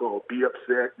block or be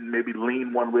upset and maybe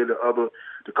lean one way or the other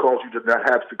to cause you to not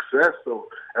have success. So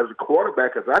as a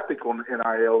quarterback, as I think on the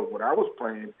NIL when I was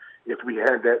playing, if we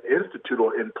had that institute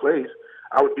or in place,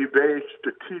 I would be very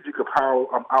strategic of how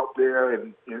I'm out there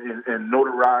and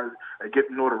notoriety and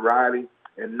get notoriety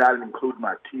and not include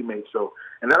my teammates. So,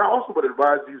 and then I also would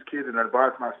advise these kids and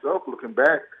advise myself looking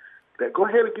back that go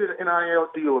ahead and get an NIL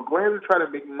deal or go ahead and try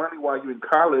to make money while you're in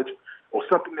college or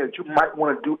something that you might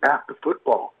want to do after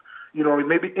football.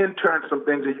 Maybe intern some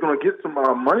things and you're going to get some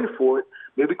money for it.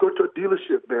 Maybe go to a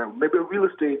dealership there, maybe a real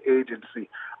estate agency,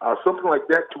 something like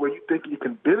that to where you think you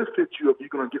can benefit you if you're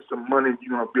going to get some money,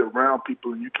 you're going to be around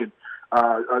people and you can,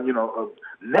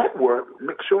 network,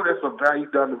 make sure there's some value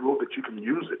down the road that you can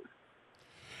use it.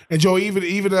 And Joe,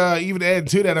 even adding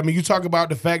to that, I mean, you talk about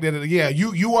the fact that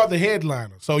you are the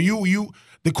headliner, so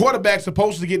the quarterback's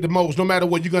supposed to get the most. No matter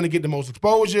what, you're going to get the most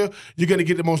exposure, you're going to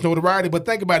get the most notoriety. But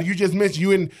think about it, you just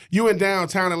mentioned you in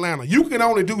downtown Atlanta. You can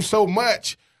only do so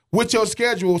much with your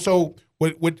schedule. So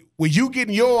with you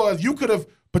getting yours, you could have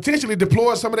potentially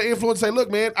deployed some of the influence. Say, look,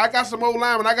 man, I got some old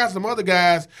linemen, I got some other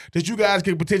guys that you guys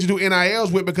can potentially do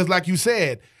NILs with because, like you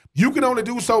said, you can only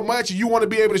do so much, and you want to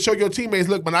be able to show your teammates,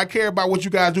 look, man, I care about what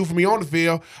you guys do for me on the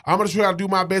field. I'm going to try to do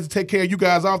my best to take care of you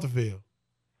guys off the field.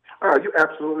 You're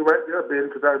absolutely right there, Ben,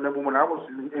 because I remember when I was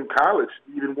in college,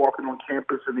 even walking on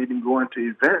campus and even going to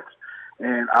events,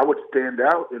 and I would stand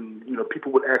out, and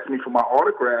people would ask me for my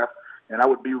autograph, and I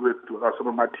would be with some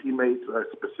of my teammates,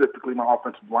 specifically my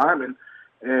offensive linemen,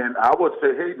 and I would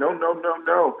say, hey, no.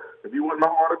 If you want my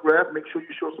autograph, make sure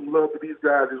you show some love to these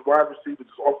guys, these wide receivers,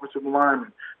 these offensive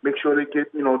linemen. Make sure they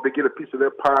get a piece of their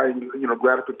pie and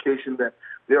gratification that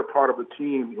they're a part of a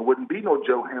team. It wouldn't be no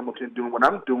Joe Hamilton doing what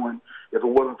I'm doing if it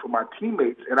wasn't for my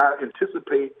teammates. And I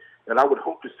anticipate and I would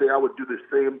hope to say I would do the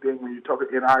same thing when you talk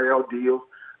about NIL deals.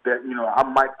 That I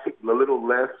might take a little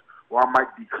less, or I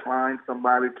might decline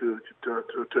somebody to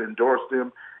endorse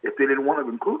them if they didn't want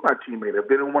to include my teammate. If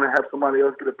they didn't want to have somebody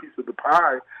else get a piece of the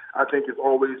pie, I think it's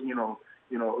always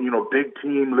big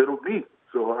team, little me.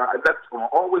 So that's going to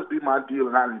always be my deal,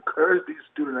 and I encourage these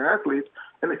student athletes,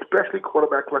 and especially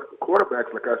quarterbacks,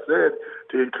 like I said,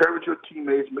 to encourage your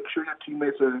teammates, make sure your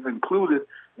teammates are included.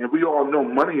 And we all know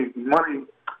money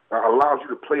allows you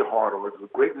to play harder. It's a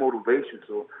great motivation.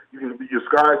 So your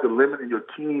sky's the limit, and your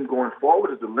team going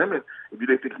forward is the limit if they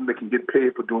think they can get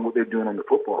paid for doing what they're doing on the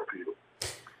football field.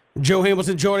 Joe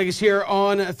Hamilton joining us here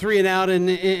on 3 and Out.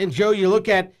 And Joe, you look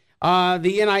at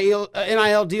the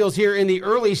NIL deals here in the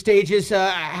early stages.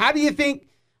 How do you think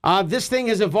this thing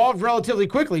has evolved relatively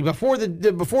quickly? Before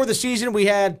the season, we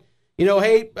had,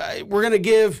 hey, we're going to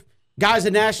give guys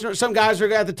a national. Some guys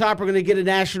are at the top are going to get a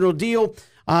national deal.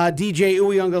 DJ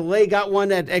Uiagalelei got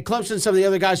one at Clemson. Some of the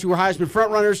other guys who were Heisman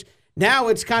front runners. Now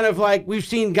it's kind of like we've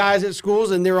seen guys at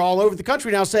schools, and they're all over the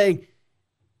country now saying,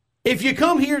 if you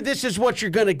come here, this is what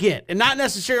you're going to get, and not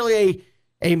necessarily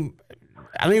I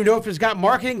don't even know if it's got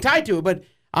marketing tied to it, but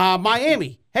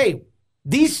Miami, hey,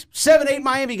 these 7-8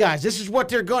 Miami guys, this is what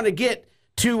they're going to get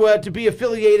to be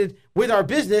affiliated with our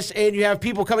business, and you have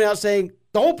people coming out saying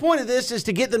the whole point of this is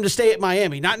to get them to stay at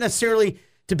Miami, not necessarily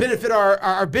to benefit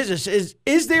our business.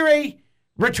 Is there a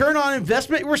return on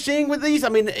investment we're seeing with these? I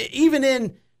mean, even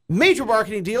in major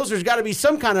marketing deals, there's got to be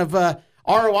some kind of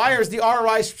ROI, or is the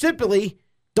ROI simply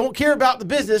don't care about the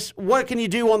business, what can you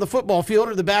do on the football field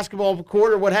or the basketball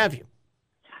court or what have you?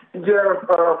 Yeah,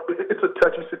 it's a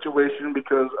touchy situation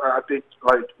because I think,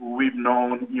 like we've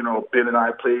known, Ben and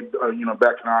I played,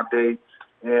 back in our day,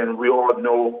 and we all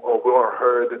know or we all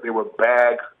heard that they were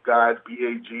bag guys,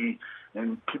 BAG,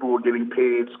 and people were getting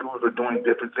paid, schools were doing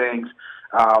different things,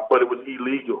 but it was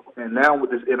illegal. And now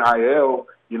with this NIL,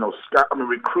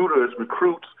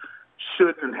 recruits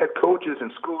and head coaches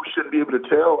and schools shouldn't be able to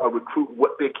tell a recruit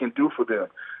what they can do for them.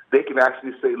 They can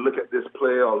actually say, look at this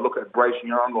player, or look at Bryce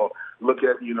Young, or look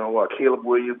at Caleb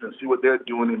Williams, and see what they're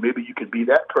doing, and maybe you can be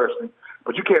that person.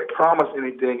 But you can't promise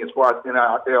anything as far as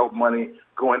NIL money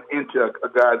going into a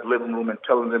guy's living room and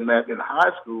telling them that in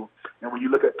high school. And when you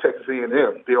look at Texas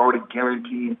A&M, they're already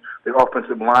guaranteeing their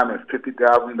offensive linemen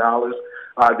 $50,000.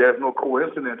 There's no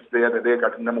coincidence there that they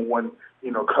got the number one,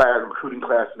 recruiting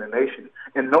class in the nation.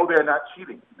 And no, they're not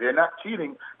cheating. They're not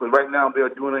cheating, but right now they're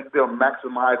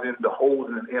maximizing the holes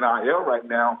in the NIL right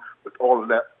now with all of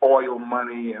that oil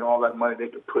money and all that money they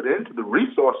could put into the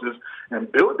resources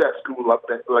and build that school up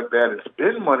like that and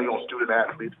spend money on student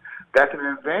athletes. That's an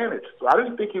advantage. So I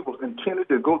didn't think it was intended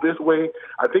to go this way.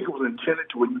 I think it was intended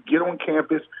to when you get on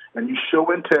campus and you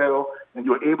show and tell and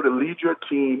you're able to lead your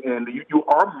team and you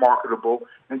are marketable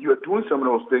and you're doing some of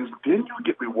those things, then you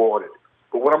get rewarded.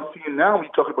 But what I'm seeing now, when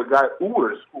you talk about a guy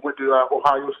Ewers, who went to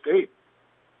Ohio State,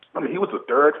 I mean, he was a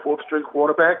third, fourth-string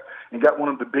quarterback and got one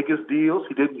of the biggest deals.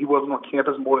 He wasn't on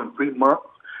campus more than 3 months.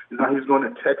 And now he's going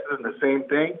to Texas and the same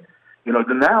thing.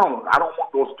 Now I don't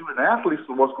want those student athletes.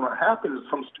 So what's going to happen is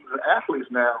some student athletes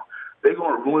now, they're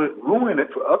going to ruin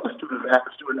it for other student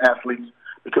athletes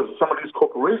because some of these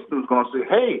corporations are going to say,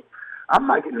 hey, I'm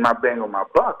not getting my bang on my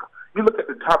buck. You look at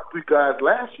the top 3 guys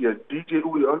last year, DJ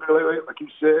Uiagalelei, like you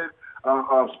said,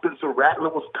 Spencer Rattler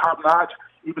was top-notch.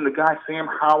 Even the guy Sam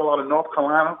Howell out of North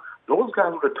Carolina, those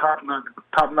guys were the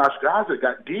top-notch guys that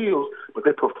got deals, but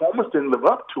their performance didn't live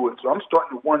up to it. So I'm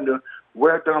starting to wonder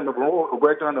where down the road or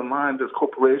where down the line does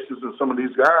corporations and some of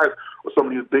these guys or some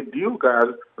of these big deal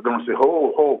guys are going to say,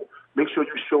 ho, make sure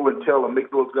you show and tell and make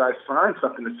those guys sign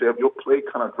something to say if your play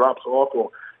kind of drops off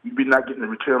or you're not getting the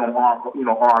return on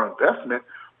our investment,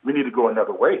 we need to go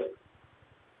another way.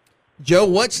 Joe,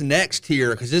 what's next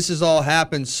here? Because this has all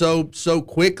happened so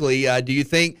quickly. Do you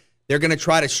think they're going to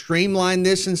try to streamline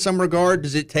this in some regard?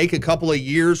 Does it take a couple of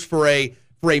years for a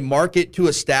market to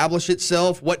establish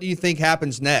itself? What do you think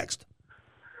happens next?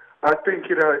 I think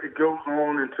it goes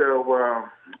on until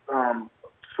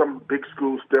some big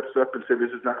school steps up and say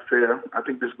this is not fair. I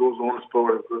think this goes on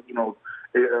for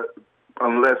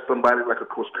unless somebody like a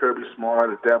Coach Kirby Smart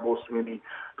or Dabo Swinney,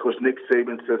 Coach Nick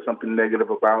Saban says something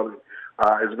negative about it.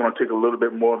 It's going to take a little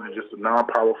bit more than just a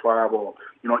non-Power 5 or,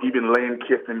 even Lane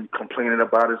Kiffin complaining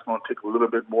about it. It's going to take a little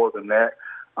bit more than that.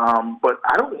 But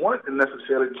I don't want it to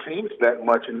necessarily change that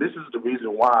much, and this is the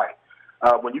reason why.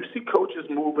 When you see coaches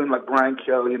moving like Brian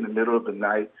Kelly in the middle of the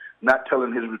night, not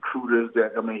telling his recruiters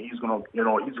that, he's going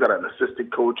to, he's got an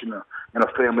assistant coach in a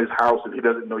family's house and he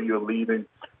doesn't know you're leaving.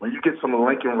 When you get some of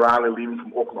Lincoln Riley leaving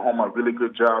from Oklahoma, a really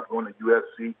good job going to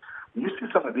USC, when you see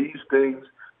some of these things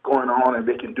going on and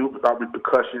they can do it without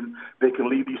repercussion, they can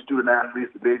leave these student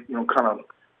athletes that they, kind of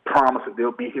promise that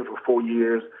they'll be here for 4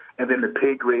 years. And then the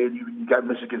pay grade, you got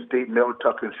Michigan State, Mel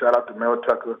Tucker, and shout out to Mel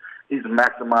Tucker. He's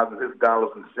maximizing his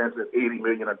dollars and cents at $80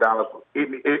 million for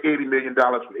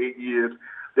 8 years.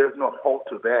 There's no fault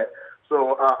to that.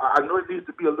 So I know it needs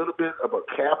to be a little bit of a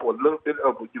cap or a little bit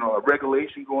of a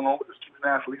regulation going on with the student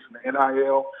athletes and the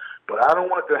NIL, but I don't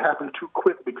want it to happen too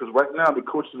quick because right now the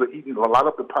coaches are eating a lot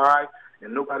of the pie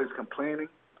and nobody's complaining.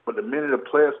 But the minute a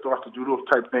player starts to do those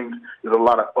type of things, there's a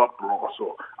lot of uproar.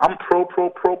 So I'm pro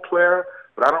player,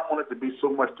 but I don't want it to be so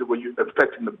much to where you're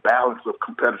affecting the balance of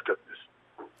competitiveness.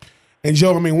 And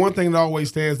Joe, I mean, one thing that always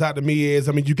stands out to me is,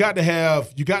 I mean, you got to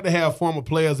have former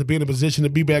players to be in a position to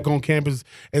be back on campus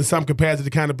in some capacity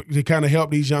to kind of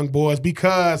help these young boys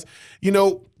because, you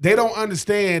know, they don't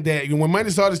understand that when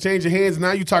money starts changing hands,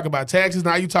 now you talk about taxes,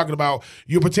 now you talking about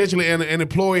you're potentially an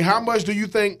employee. How much do you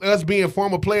think us being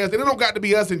former players, and it don't got to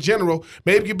be us in general,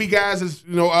 maybe it could be guys that's,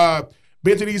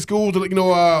 been to these schools,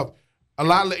 a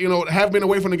lot, have been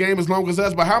away from the game as long as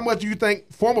us, but how much do you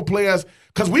think former players,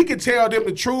 because we can tell them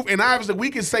the truth, and obviously we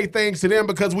can say things to them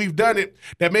because we've done it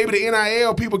that maybe the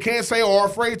NIL people can't say or are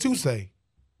afraid to say?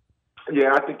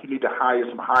 Yeah, I think you need to hire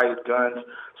some hired guns,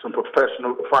 some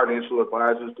professional financial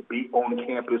advisors to be on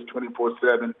campus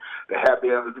 24/7, to have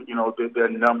their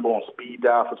number on speed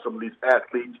dial for some of these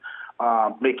athletes.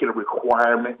 Make it a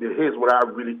requirement. Here's what I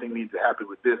really think needs to happen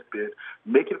with this bid.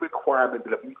 Make it a requirement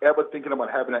that if you're ever thinking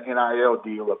about having an NIL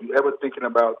deal, if you're ever thinking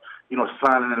about,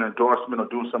 signing an endorsement or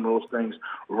doing some of those things,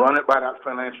 run it by that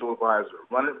financial advisor.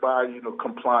 Run it by,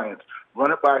 compliance.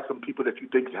 Run it by some people that you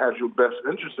think has your best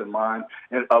interest in mind.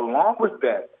 And along with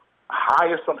that,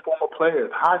 hire some former players.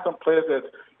 Hire some players that,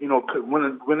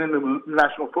 winning the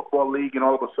National Football League and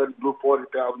all of a sudden blew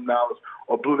 $40,000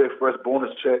 or blew their first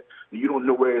bonus check, and you don't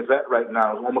know where it's at right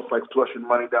now. It's almost like flushing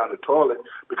money down the toilet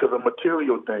because of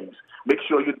material things. Make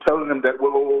sure you're telling them that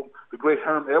what the great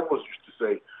Herm Edwards used to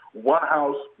say, one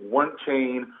house, one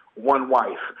chain, one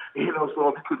wife. So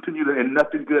if you continue to, and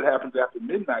nothing good happens after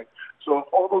midnight. So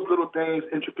all those little things,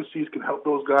 intricacies can help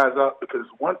those guys out because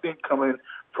one thing coming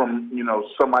from,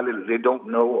 somebody that they don't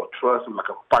know or trust, like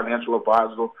a financial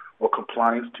advisor or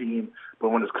compliance team. But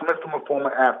when it's coming from a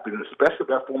former athlete, and especially if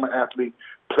that former athlete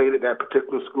played at that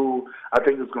particular school, I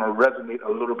think it's going to resonate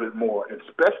a little bit more. And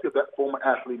especially if that former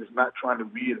athlete is not trying to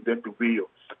reinvent the wheel.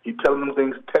 He's telling them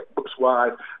things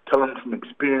textbooks-wise, telling them from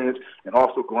experience, and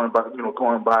also going by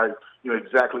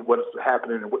exactly what is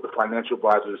happening and what the financial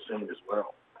advisor is saying as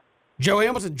well. Joe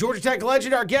Hamilton, Georgia Tech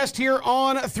legend, our guest here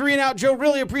on 3 and Out. Joe,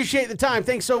 really appreciate the time.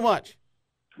 Thanks so much.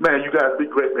 Man, you guys be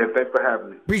great, man. Thanks for having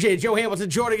me. Appreciate it. Joe Hamilton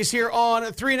joining us here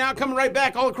on 3 and Out, coming right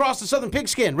back all across the Southern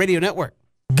Pigskin Radio Network.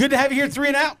 Good to have you here at 3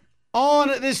 and Out on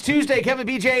this Tuesday. Kevin,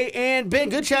 BJ, and Ben.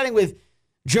 Good chatting with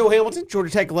Joe Hamilton,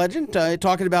 Georgia Tech legend,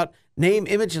 talking about name,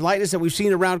 image, and likeness that we've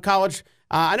seen around college.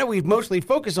 I know we've mostly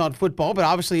focused on football, but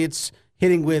obviously it's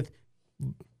hitting with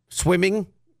swimming,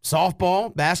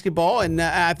 softball, basketball, and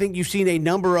I think you've seen a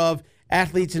number of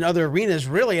athletes in other arenas,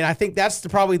 really, and I think that's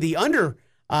probably the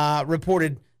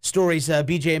reported stories,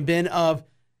 BJ and Ben, of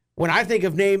when I think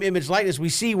of name, image, likeness, we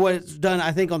see what's done,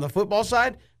 I think, on the football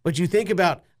side, but you think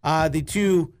about the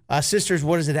two sisters,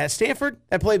 what is it, at Stanford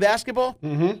that play basketball,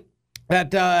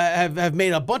 that have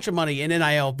made a bunch of money in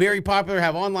NIL, very popular,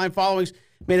 have online followings,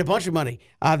 made a bunch of money.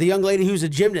 The young lady who's a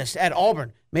gymnast at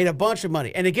Auburn made a bunch of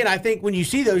money. And again, I think when you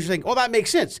see those, you think, oh, that makes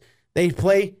sense. They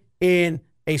play in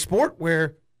a sport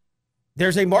where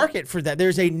there's a market for that.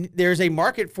 There's a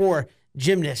market for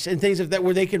gymnasts and things of that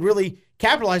where they can really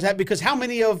capitalize that, because how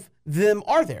many of them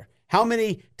are there? How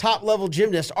many top-level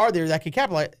gymnasts are there that can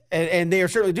capitalize? And they are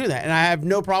certainly doing that. And I have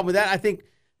no problem with that. I think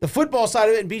the football side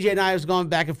of it, and BJ and I have gone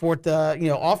back and forth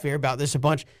off air about this a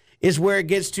bunch, is where it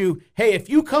gets to, hey, if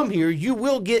you come here, you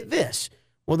will get this.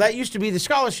 Well, that used to be the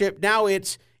scholarship. Now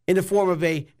it's in the form of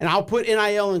and I'll put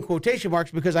NIL in quotation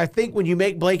marks, because I think when you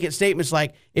make blanket statements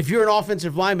like, if you're an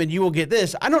offensive lineman, you will get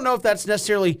this, I don't know if that's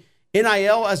necessarily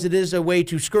NIL as it is a way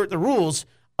to skirt the rules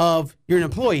of you're an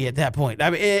employee at that point. I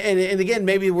mean, and again,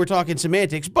 maybe we're talking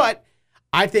semantics, but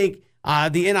I think the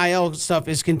NIL stuff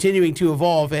is continuing to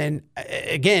evolve. And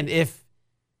again, if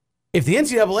the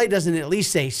NCAA doesn't at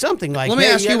least say something like, let me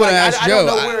ask you what I asked Joe. I don't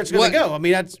know where it's going to go. I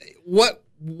mean, that's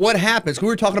what happens. We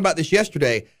were talking about this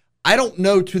yesterday. I don't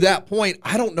know to that point.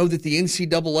 I don't know that the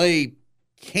NCAA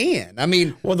can. I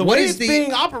mean, well, the way it's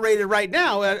being operated right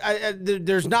now,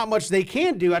 there's not much they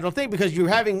can do, I don't think, because you're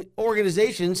having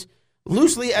organizations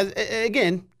loosely,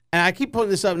 again, and I keep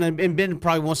putting this up, and Ben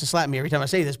probably wants to slap me every time I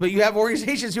say this, but you have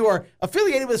organizations who are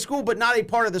affiliated with the school but not a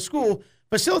part of the school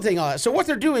facilitating all that. So what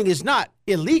they're doing is not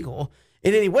illegal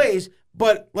in any ways,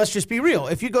 but let's just be real.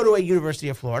 If you go to a University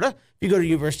of Florida, if you go to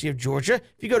University of Georgia,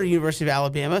 if you go to University of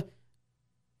Alabama,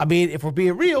 I mean, if we're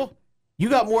being real, you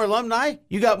got more alumni,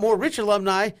 you got more rich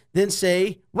alumni than,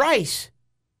 say, Rice.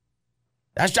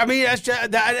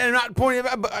 I'm not pointing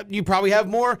out, but you probably have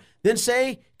more than,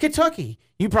 say, Kentucky.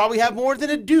 You probably have more than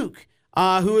a Duke,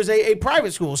 who is a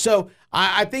private school. So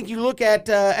I think you look at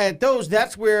those.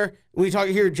 That's where we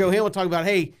hear Joe Hamilton talk about,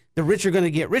 hey, the rich are going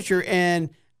to get richer, and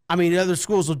I mean, other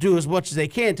schools will do as much as they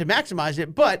can to maximize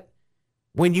it. But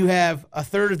when you have a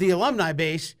third of the alumni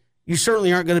base, you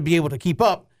certainly aren't going to be able to keep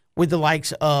up with the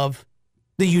likes of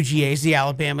the UGAs, the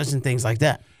Alabamas, and things like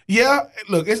that. Yeah,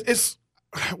 look,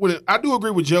 I do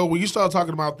agree with Joe. When you start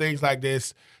talking about things like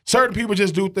this, certain people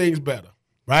just do things better,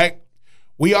 right?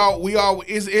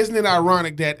 Isn't it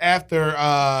ironic that after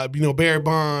Barry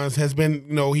Bonds has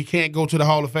been, he can't go to the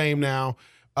Hall of Fame now,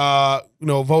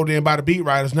 voted in by the beat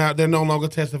writers, now they're no longer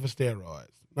testing for steroids.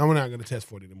 No, we're not going to test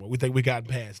for it anymore. We think we gotten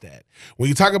past that. When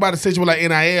you talk about a situation like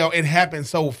NIL, it happened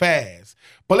so fast.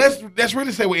 But let's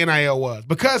really say what NIL was,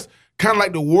 because kind of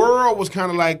like the world was kind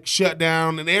of like shut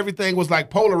down and everything was like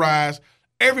polarized.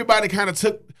 Everybody kind of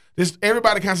took this.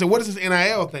 Everybody kind of said, "What is this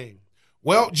NIL thing?"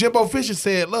 Well, Jimbo Fisher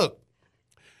said, "Look,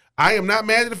 I am not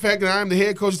mad at the fact that I am the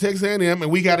head coach of Texas A&M, and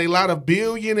we got a lot of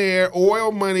billionaire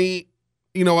oil money,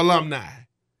 alumni,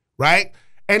 right?"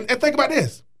 And think about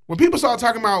this: when people start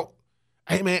talking about,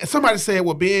 hey man, somebody said,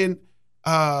 "Well, Ben,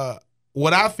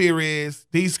 what I fear is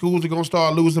these schools are gonna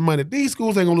start losing money. These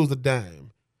schools ain't gonna lose a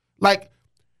dime." Like,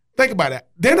 think about it.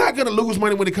 They're not gonna lose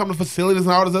money when it comes to facilities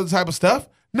and all this other type of stuff.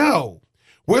 No.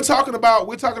 We're talking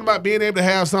about being able to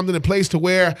have something in place to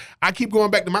where I keep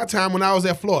going back to my time when I was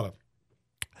at Florida.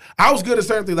 I was good at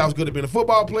certain things. I was good at being a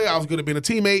football player. I was good at being a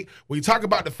teammate. When you talk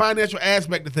about the financial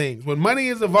aspect of things, when money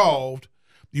is involved,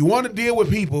 you want to deal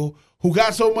with people who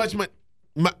got so much money.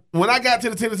 When I got to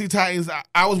the Tennessee Titans,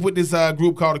 I was with this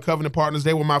group called the Covenant Partners.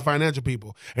 They were my financial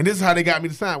people. And this is how they got me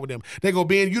to sign with them. They go,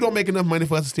 "Ben, you don't make enough money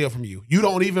for us to steal from you. You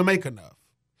don't even make enough.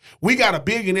 We got a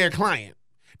billionaire client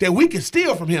that we can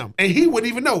steal from him, and he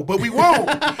wouldn't even know, but we won't."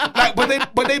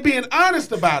 But they being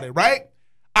honest about it, right?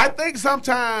 I think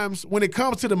sometimes when it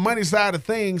comes to the money side of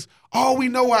things, all we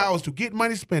know how is to get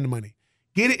money, spend money,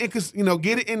 get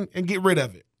it in, and get rid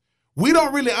of it. We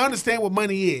don't really understand what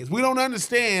money is. We don't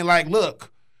understand,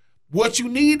 look, what you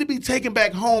need to be taken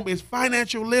back home is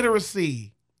financial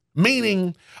literacy,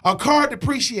 meaning a car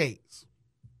depreciates.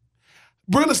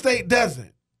 Real estate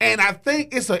doesn't. And I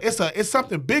think it's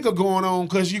something bigger going on,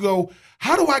 because you go,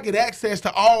 how do I get access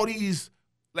to all these,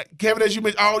 like Kevin, as you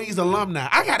mentioned, all these alumni?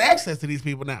 I got access to these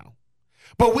people now.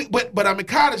 But I'm in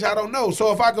college, I don't know.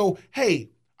 So if I go,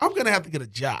 hey, I'm going to have to get a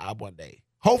job one day.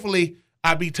 Hopefully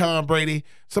I beat Tom Brady.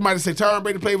 Somebody say Tom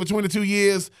Brady played for 22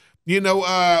 years.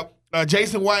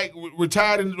 Jason White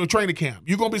retired in a training camp.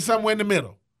 You're going to be somewhere in the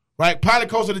middle, right? Probably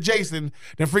closer to Jason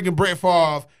than freaking Brett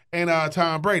Favre and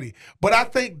Tom Brady. But I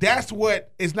think that's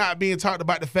what is not being talked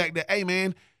about, the fact that, hey,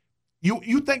 man,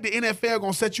 you think the NFL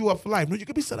going to set you up for life. No, you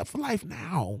could be set up for life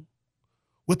now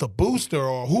with a booster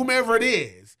or whomever it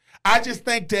is. I just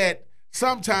think that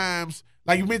sometimes,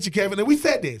 like you mentioned, Kevin, and we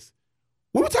said this,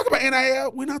 when we talk about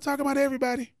NIL, we're not talking about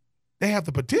everybody. They have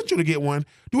the potential to get one.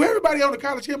 Do everybody on the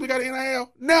college team got an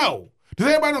NIL? No. Does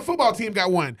everybody on the football team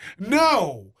got one?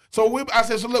 No. So I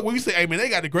said, so look, when you say, hey, man, they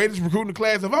got the greatest recruiting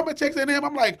class. If I'm at Texas A&M,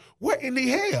 I'm like, what in the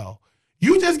hell?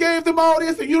 You just gave them all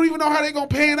this, and you don't even know how they're going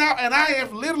to pan out, and I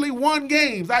have literally won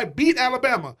games. I beat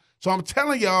Alabama. So I'm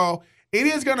telling y'all, it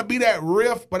is going to be that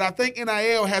rift, but I think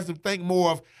NIL has to think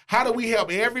more of how do we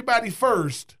help everybody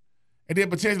first, and then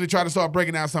potentially try to start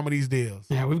breaking down some of these deals.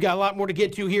 Yeah, we've got a lot more to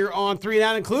get to here on 3 and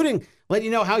Out, including letting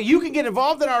you know how you can get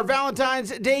involved in our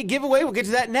Valentine's Day giveaway. We'll get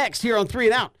to that next here on 3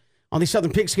 and Out on the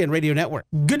Southern Pigskin Radio Network.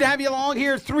 Good to have you along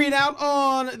here, 3 and Out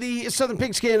on the Southern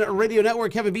Pigskin Radio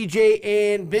Network. Kevin, BJ,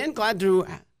 and Ben, glad to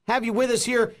have you with us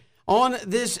here on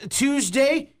this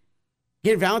Tuesday.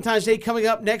 Again, Valentine's Day coming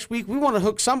up next week. We want to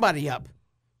hook somebody up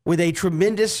with a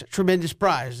tremendous, tremendous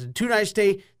prize. A 2-night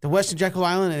stay at the Westin Jekyll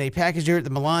Island and a package there at the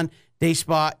Milan Day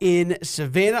Spa in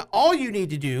Savannah. All you need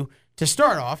to do to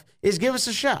start off is give us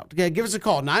a shout. Give us a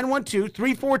call,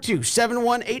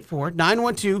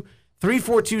 912-342-7184,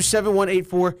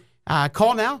 912-342-7184.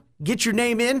 Call now, get your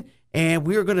name in, and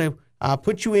we are going to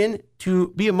put you in to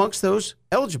be amongst those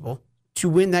eligible to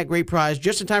win that great prize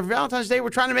just in time for Valentine's Day. We're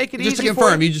trying to make it just easy to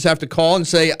confirm, for you. You just have to call and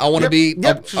say, I want to be...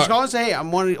 Just call and say, hey, I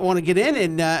want to get in.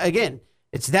 And again,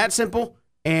 it's that simple,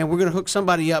 and we're going to hook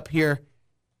somebody up here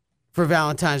for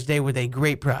Valentine's Day with a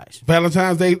great prize.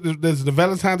 Valentine's Day, there's the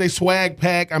Valentine's Day swag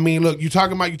pack. I mean, look, you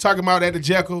talking about at the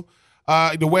Jekyll,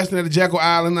 the Westin at the Jekyll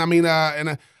Island. I mean,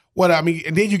 and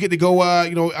then you get to go,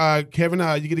 Kevin,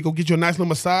 you get to go get you a nice little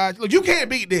massage. Look, you can't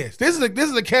beat this. This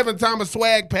is a Kevin Thomas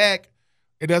swag pack.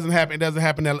 It doesn't happen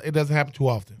too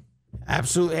often.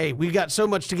 Absolutely. Hey, we've got so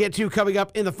much to get to coming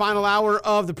up in the final hour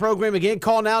of the program. Again,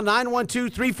 call now,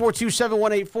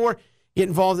 912-342-7184. Get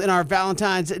involved in our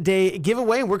Valentine's Day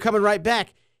giveaway. And we're coming right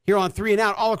back here on 3 and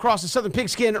Out all across the Southern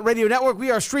Pigskin Radio Network.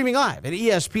 We are streaming live at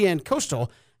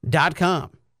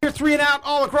ESPNCoastal.com. Here, 3 and Out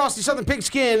all across the Southern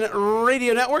Pigskin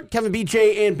Radio Network. Kevin,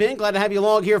 BJ, and Ben, glad to have you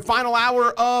along here. Final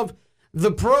hour of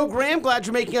the program. Glad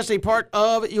you're making us a part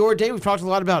of your day. We've talked a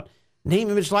lot about name,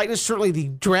 image, likeness, certainly the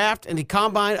draft and the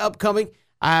combine upcoming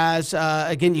as,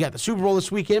 again, you got the Super Bowl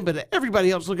this weekend, but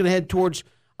everybody else looking ahead towards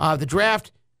the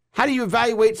draft. How do you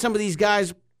evaluate some of these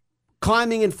guys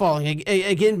climbing and falling?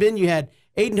 Again, Ben, you had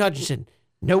Aiden Hutchinson,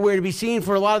 nowhere to be seen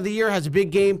for a lot of the year, has a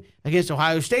big game against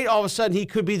Ohio State. All of a sudden, he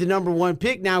could be the number 1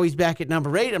 pick. Now he's back at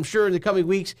number 8. I'm sure in the coming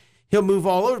weeks, he'll move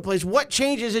all over the place. What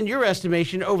changes in your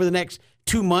estimation over the next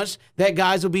 2 months that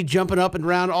guys will be jumping up and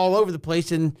around all over the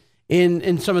place in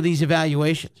some of these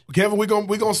evaluations? Kevin, we're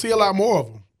gonna see a lot more of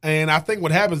them. And I think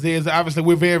what happens is, obviously,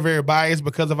 we're very, very biased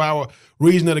because of our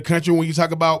region of the country when you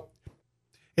talk about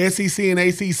SEC and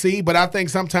ACC. But I think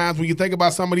sometimes when you think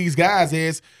about some of these guys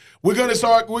is maybe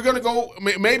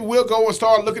we'll go and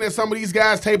start looking at some of these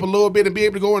guys' tape a little bit and be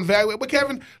able to go and evaluate. But,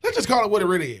 Kevin, let's just call it what it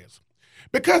really is.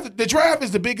 Because the draft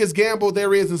is the biggest gamble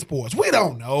there is in sports. We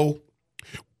don't know.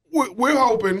 We're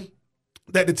hoping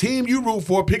that the team you root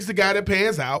for picks the guy that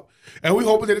pans out, and we're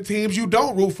hoping that the teams you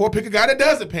don't root for pick a guy that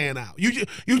doesn't pan out.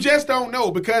 You just don't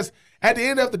know, because at the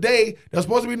end of the day, they're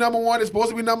supposed to be number 1, they're supposed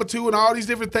to be number 2, and all these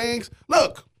different things.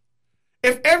 Look,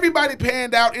 if everybody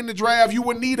panned out in the draft, you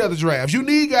wouldn't need other drafts. You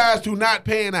need guys to not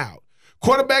pan out.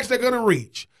 Quarterbacks they're going to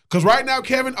reach. Because right now,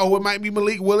 Kevin, it might be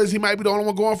Malik Willis. He might be the only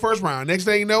one going first round. Next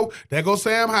thing you know, there goes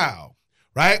Sam Howell,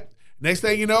 right? Next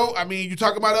thing you know, you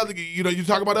talk about other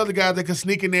guys that can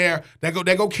sneak in there. That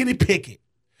go Kenny Pickett,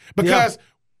 because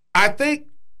I think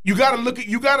you got to look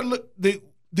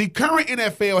the current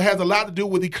NFL has a lot to do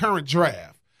with the current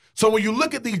draft. So when you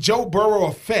look at the Joe Burrow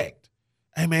effect,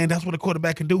 hey man, that's what a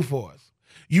quarterback can do for us.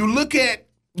 You look at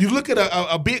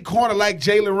a big corner like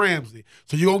Jalen Ramsey.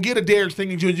 So you're gonna get a Derek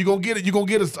Stingley Jr. You're gonna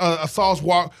get a Sauce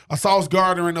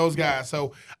Gardner and those guys.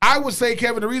 So I would say,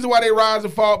 Kevin, the reason why they rise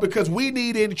and fall because we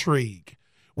need intrigue.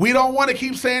 We don't want to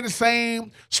keep saying the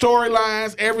same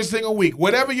storylines every single week.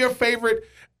 Whatever your favorite,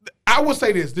 I will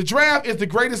say this: the draft is the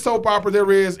greatest soap opera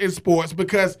there is in sports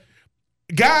because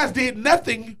guys did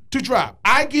nothing to drop.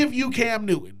 I give you Cam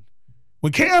Newton.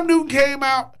 When Cam Newton came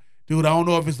out. Dude, I don't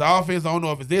know if it's the offense. I don't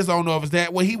know if it's this. I don't know if it's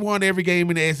that. Well, he won every game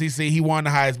in the SEC. He won the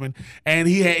Heisman, and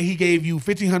he gave you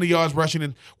 1,500 yards rushing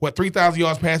and 3,000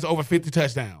 yards passing, over 50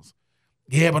 touchdowns.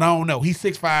 Yeah, but I don't know. He's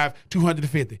 6'5",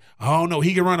 250. I don't know.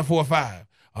 He can run a 4.5. I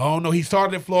don't know. He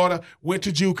started at Florida, went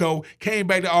to JUCO, came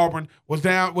back to Auburn, was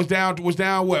down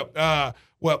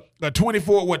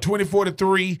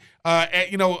 24-3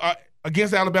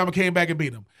 against Alabama, came back and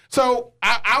beat them. So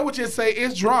I would just say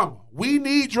it's drama. We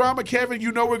need drama, Kevin.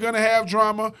 You know we're going to have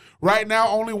drama. Right now,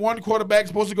 only one quarterback is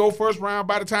supposed to go first round.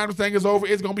 By the time the thing is over,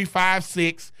 it's going to be 5,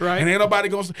 6. Right. And ain't nobody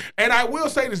going to – and I will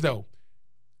say this, though.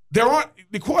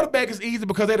 The quarterback is easy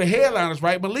because they're the headliners,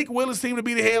 right? Malik Willis seemed to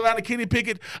be the headliner. Kenny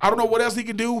Pickett, I don't know what else he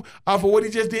can do for what he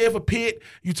just did for Pitt.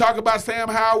 You talk about Sam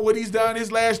Howell, what he's done his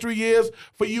last 3 years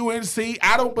for UNC.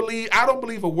 I don't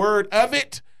believe a word of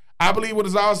it. I believe when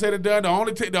it's all said and done,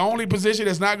 the only position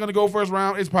that's not going to go first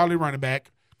round is probably running back,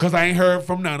 because I ain't heard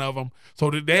from none of them. So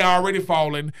they already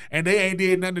fallen, and they ain't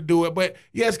did nothing to do it. But,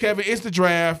 yes, Kevin, it's the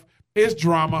draft. It's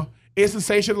drama. It's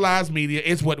sensationalized media.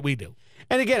 It's what we do.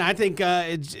 And, again, I think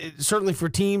it's certainly for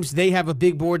teams, they have a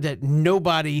big board that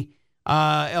nobody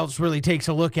else really takes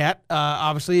a look at.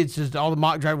 Obviously, it's just all the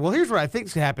mock draft. Well, here's what I think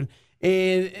is going to happen.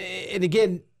 And,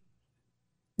 again,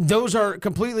 those are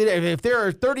completely – if there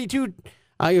are 32 –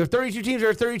 32 teams, there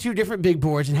are 32 different big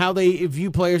boards and how they view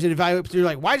players and evaluate. You're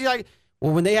like, why did you like?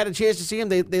 Well, when they had a chance to see him,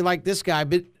 they like this guy.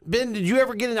 But Ben, did you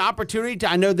ever get an opportunity to?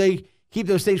 I know they keep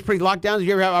those things pretty locked down. Did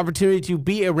you ever have an opportunity to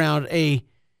be around a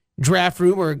draft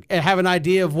room or have an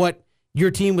idea of what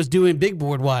your team was doing big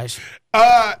board wise?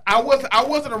 I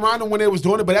wasn't around them when they was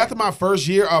doing it, but after my first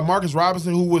year, Marcus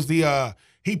Robinson, who was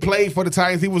he played for the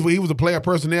Titans, he was a player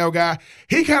personnel guy.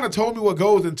 He kind of told me what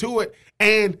goes into it,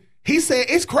 and he said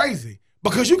it's crazy.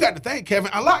 Because you got to think,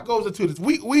 Kevin, a lot goes into this.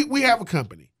 We have a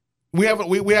company. We have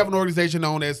an organization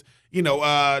known as,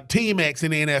 Team X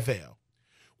in the NFL.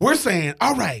 We're saying,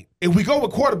 all right, if we go with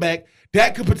quarterback,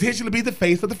 that could potentially be the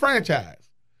face of the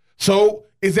franchise. So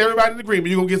is everybody in agreement?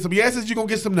 You're going to get some yeses, you're going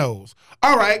to get some nos.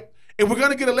 All right, if we're going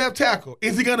to get a left tackle,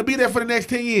 is he going to be there for the next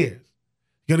 10 years?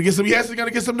 You're going to get some yeses, you're going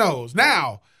to get some nos.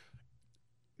 Now,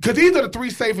 because these are the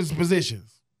 3 safest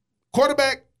positions.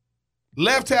 Quarterback,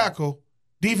 left tackle,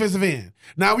 defensive end.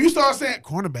 Now, when you start saying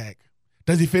cornerback,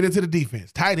 Does he fit into the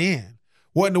defense? Tight end.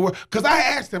 What in the world? Because I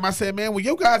asked him, I said, man, when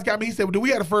your guys got me, he said, well, do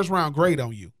we have a first-round grade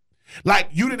on you? Like,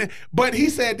 you didn't. But he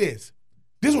said this.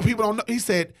 This is what people don't know. He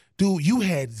said, dude, you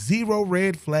had 0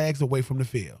 red flags away from the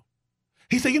field.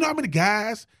 He said, you know how many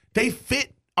guys, they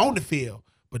fit on the field,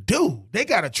 but dude, they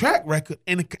got a track record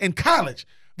in college.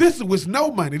 This is with no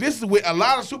money. This is with a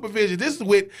lot of supervision. This is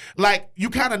with, like, you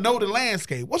kind of know the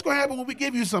landscape. What's going to happen when we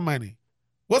give you some money?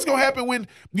 What's going to happen when,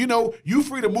 you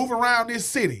free to move around this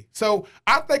city? So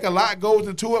I think a lot goes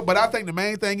into it, but I think the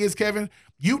main thing is, Kevin,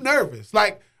 you nervous.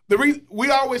 Like, we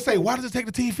always say, why does it take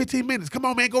the team 15 minutes? Come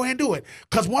on, man, go ahead and do it.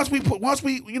 Because once you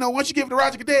give it to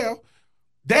Roger Goodell,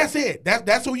 that's it.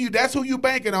 That's who you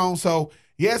banking on. So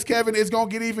yes, Kevin, it's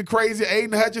gonna get even crazier.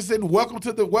 Aiden Hutchinson, welcome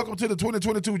to the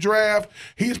 2022 draft.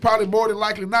 He's probably more than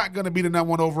likely not gonna be the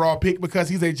 #1 overall pick because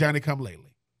he's a Johnny come lately.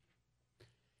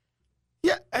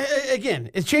 Yeah,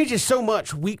 again, it changes so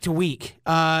much week to week,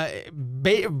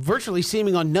 virtually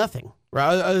seeming on nothing,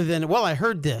 right? Other than, well, I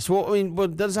heard this. Well, I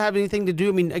mean, does it have anything to do?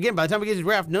 I mean, again, by the time we get to the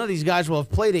draft, none of these guys will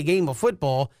have played a game of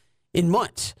football in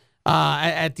months.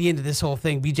 At the end of this whole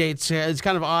thing, BJ, it's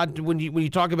kind of odd when you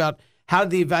talk about how did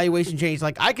the evaluation change.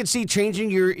 Like, I could see changing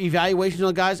your evaluation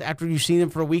on guys after you've seen them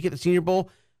for a week at the Senior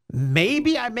Bowl.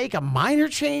 Maybe I make a minor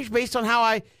change based on how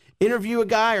I interview a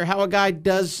guy or how a guy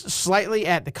does slightly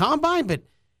at the combine, but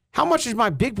how much is my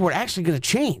big board actually going to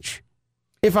change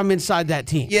if I'm inside that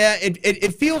team? Yeah,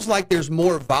 it feels like there's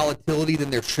more volatility than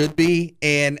there should be,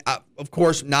 and of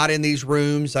course, not in these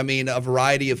rooms. I mean, a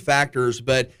variety of factors,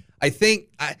 but I think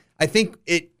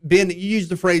Ben, you used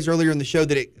the phrase earlier in the show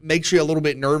that it makes you a little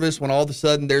bit nervous when all of a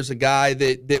sudden there's a guy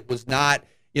that was not,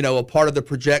 a part of the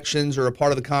projections or a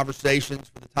part of the conversations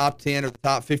for the top 10 or the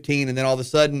top 15, and then all of a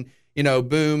sudden,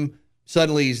 boom,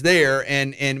 suddenly he's there,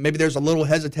 and maybe there's a little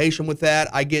hesitation with that.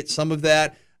 I get some of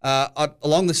that.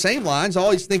 Along the same lines, I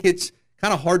always think it's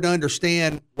kind of hard to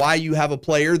understand why you have a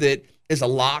player that is a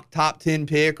lock top 10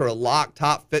 pick or a lock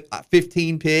top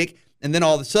 15 pick, and then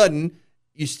all of a sudden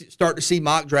you start to see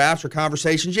mock drafts or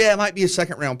conversations. Yeah, it might be a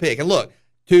second-round pick. And look,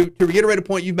 to reiterate a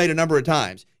point you've made a number of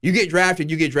times, you get drafted.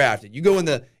 You go in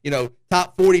the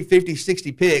top 40, 50,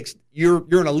 60 picks, you're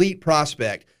an elite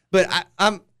prospect. But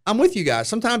I'm with you guys.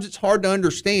 Sometimes it's hard to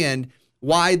understand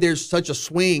why there's such a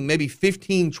swing, maybe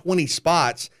 15, 20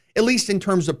 spots, at least in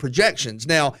terms of projections.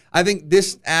 Now, I think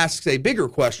this asks a bigger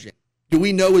question. Do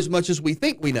we know as much as we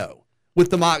think we know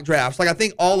with the mock drafts? Like, I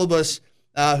think all of us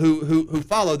who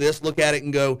follow this look at it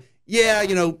and go, yeah,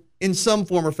 in some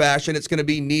form or fashion, it's going to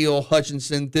be Neal,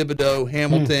 Hutchinson, Thibodeau,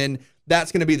 Hamilton.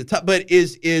 That's going to be the top. But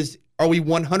are we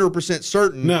 100%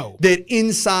 certain that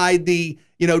inside the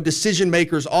decision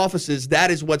makers' offices,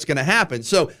 that is what's going to happen?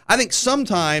 So I think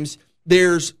sometimes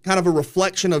there's kind of a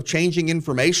reflection of changing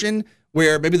information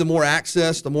where maybe the more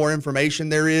access, the more information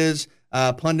there is,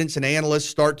 pundits and analysts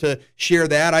start to share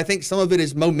that. I think some of it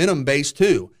is momentum based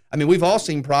too. I mean, we've all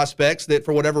seen prospects that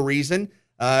for whatever reason,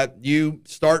 you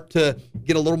start to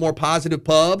get a little more positive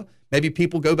pub. Maybe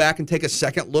people go back and take a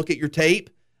second look at your tape.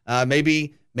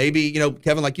 Maybe,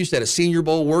 Kevin, like you said, a Senior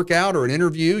Bowl workout or an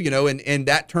interview, and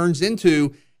that turns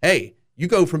into, hey, you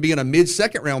go from being a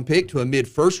mid-second round pick to a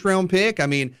mid-first round pick. I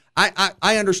mean,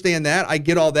 I understand that. I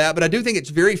get all that. But I do think it's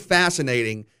very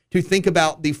fascinating to think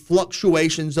about the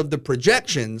fluctuations of the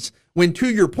projections when, to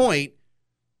your point,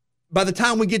 by the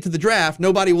time we get to the draft,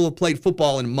 nobody will have played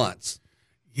football in months.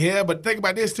 Yeah, but think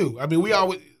about this too. I mean, we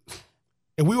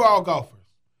were all golfers.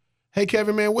 Hey,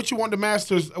 Kevin, man, what you want the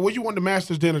Masters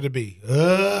dinner to be?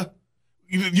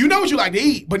 You know what you like to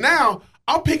eat, but now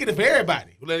I'm picking it for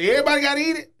everybody. Everybody got to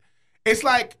eat it. It's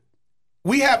like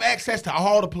we have access to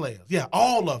all the players. Yeah,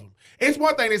 all of them. It's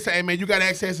one thing to say, hey, man, you got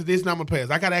access to this number of players.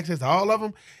 I got access to all of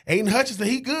them. Aiden Hutchinson,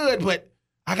 he good, but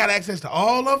I got access to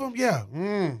all of them. Yeah,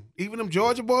 even them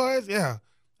Georgia boys. Yeah,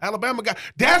 Alabama guy.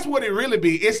 That's what it really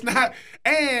be. It's not.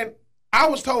 And I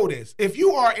was told this: if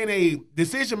you are in a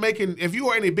decision making, if you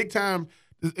are in a big time,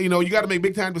 you got to make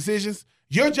big time decisions.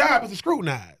 Your job is to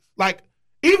scrutinize. Like,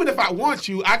 even if I want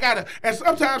you, I gotta. And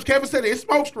sometimes Kevin said it's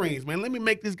smoke screens, man. Let me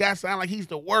make this guy sound like he's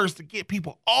the worst to get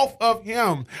people off of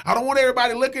him. I don't want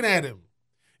everybody looking at him,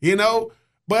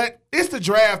 But it's the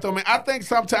draft, though, man. I think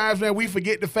sometimes, man, we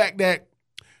forget the fact that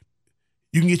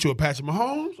you can get you a Patrick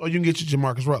Mahomes or you can get you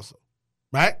Jamarcus Russell,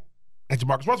 right? And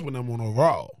Jamarcus Russell went #1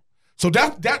 overall. So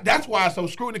that's why it's so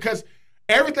screwed, because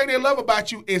everything they love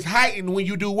about you is heightened when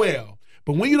you do well.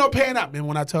 But when you don't pan out, man,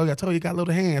 when I told you got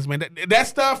little hands, man. That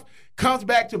stuff comes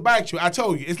back to bite you. I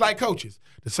told you. It's like coaches.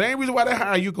 The same reason why they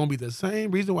hire you going to be the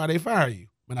same reason why they fire you.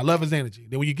 Man, I love his energy.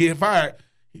 Then when you get fired,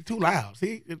 he's too loud.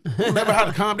 See? He'll never have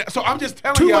to calm down. So I'm just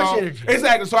telling y'all. Too much energy.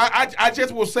 Exactly. So I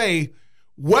just will say,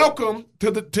 welcome to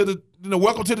the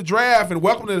welcome to the draft and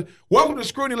welcome to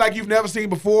scrutiny like you've never seen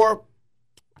before.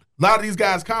 A lot of these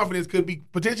guys' confidence could be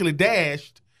potentially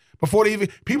dashed before they even.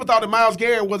 People thought that Myles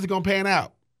Garrett wasn't going to pan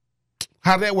out.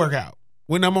 How did that work out?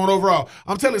 When I'm on overall,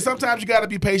 I'm telling you, sometimes you got to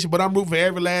be patient. But I'm rooting for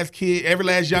every last kid, every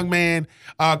last young man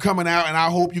coming out, and I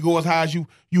hope you go as high as you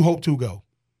hope to go.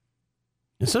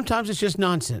 And sometimes it's just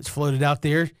nonsense floated out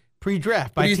there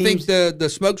pre-draft by Do you teams. think the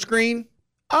smoke screen?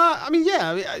 I mean,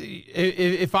 yeah.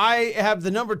 If I have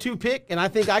the number 2 pick and I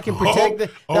think I can protect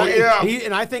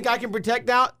and I think I can protect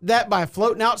that by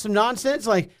floating out some nonsense,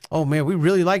 like, oh man, we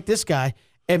really like this guy,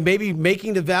 and maybe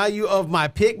making the value of my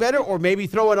pick better, or maybe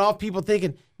throwing off people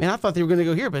thinking, man, I thought they were going to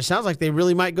go here, but it sounds like they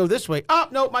really might go this way. Oh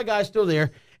no, my guy's still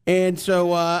there, and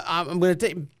so I'm going to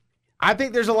take. I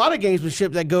think there's a lot of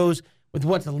gamesmanship that goes with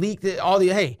what's leaked.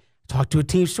 Hey. Talk to a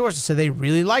team source and said they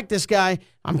really like this guy.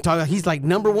 I'm talking. He's like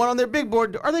number 1 on their big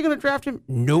board. Are they going to draft him?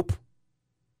 Nope.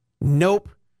 Not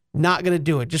going to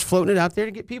do it. Just floating it out there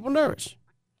to get people nervous.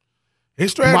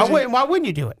 It's strategy. Why wouldn't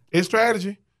you do it? It's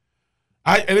strategy.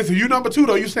 And listen, you number 2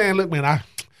 though. You saying, look, man,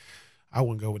 I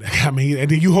wouldn't go with that. I mean,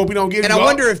 and then you hope you don't get. And I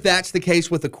wonder if that's the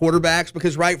case with the quarterbacks,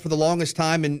 because for the longest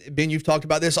time, and Ben, you've talked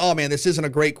about this. Oh man, this isn't a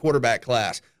great quarterback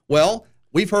class. Well,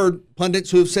 we've heard pundits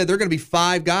who have said there are going to be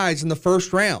 5 guys in the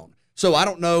first round. So I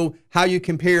don't know how you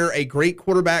compare a great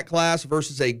quarterback class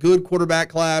versus a good quarterback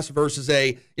class versus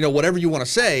a, whatever you want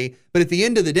to say. But at the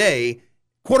end of the day,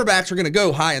 quarterbacks are going to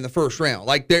go high in the first round.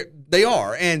 Like they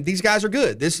are. And these guys are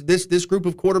good. This group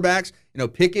of quarterbacks,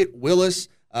 Pickett, Willis,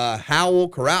 Howell,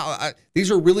 Corral, these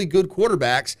are really good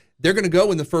quarterbacks. They're going to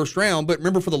go in the first round. But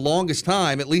remember, for the longest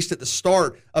time, at least at the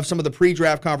start of some of the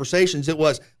pre-draft conversations, it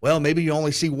was, well, maybe you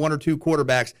only see 1 or 2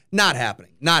 quarterbacks. Not happening.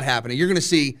 You're going to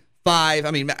see 5.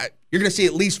 I mean, you're going to see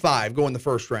at least 5 go in the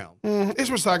first round. It's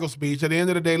recycled speech. At the end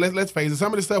of the day, let's face it.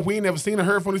 Some of the stuff we ain't never seen or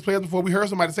heard from these players before. We heard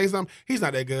somebody say something. He's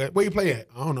not that good. Where you play at?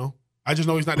 I don't know. I just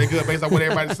know he's not that good based on what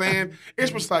everybody's saying.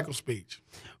 It's recycled speech.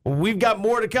 We've got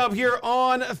more to come here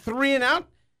on 3 and Out.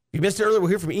 If you missed it earlier, we'll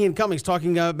hear from Ian Cummings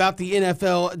talking about the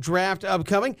NFL draft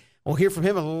upcoming. We'll hear from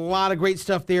him. A lot of great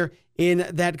stuff there in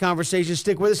that conversation.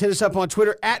 Stick with us. Hit us up on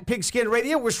Twitter at Pigskin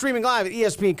Radio. We're streaming live at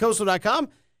ESPNCoastal.com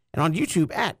and on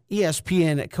YouTube at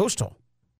ESPN Coastal.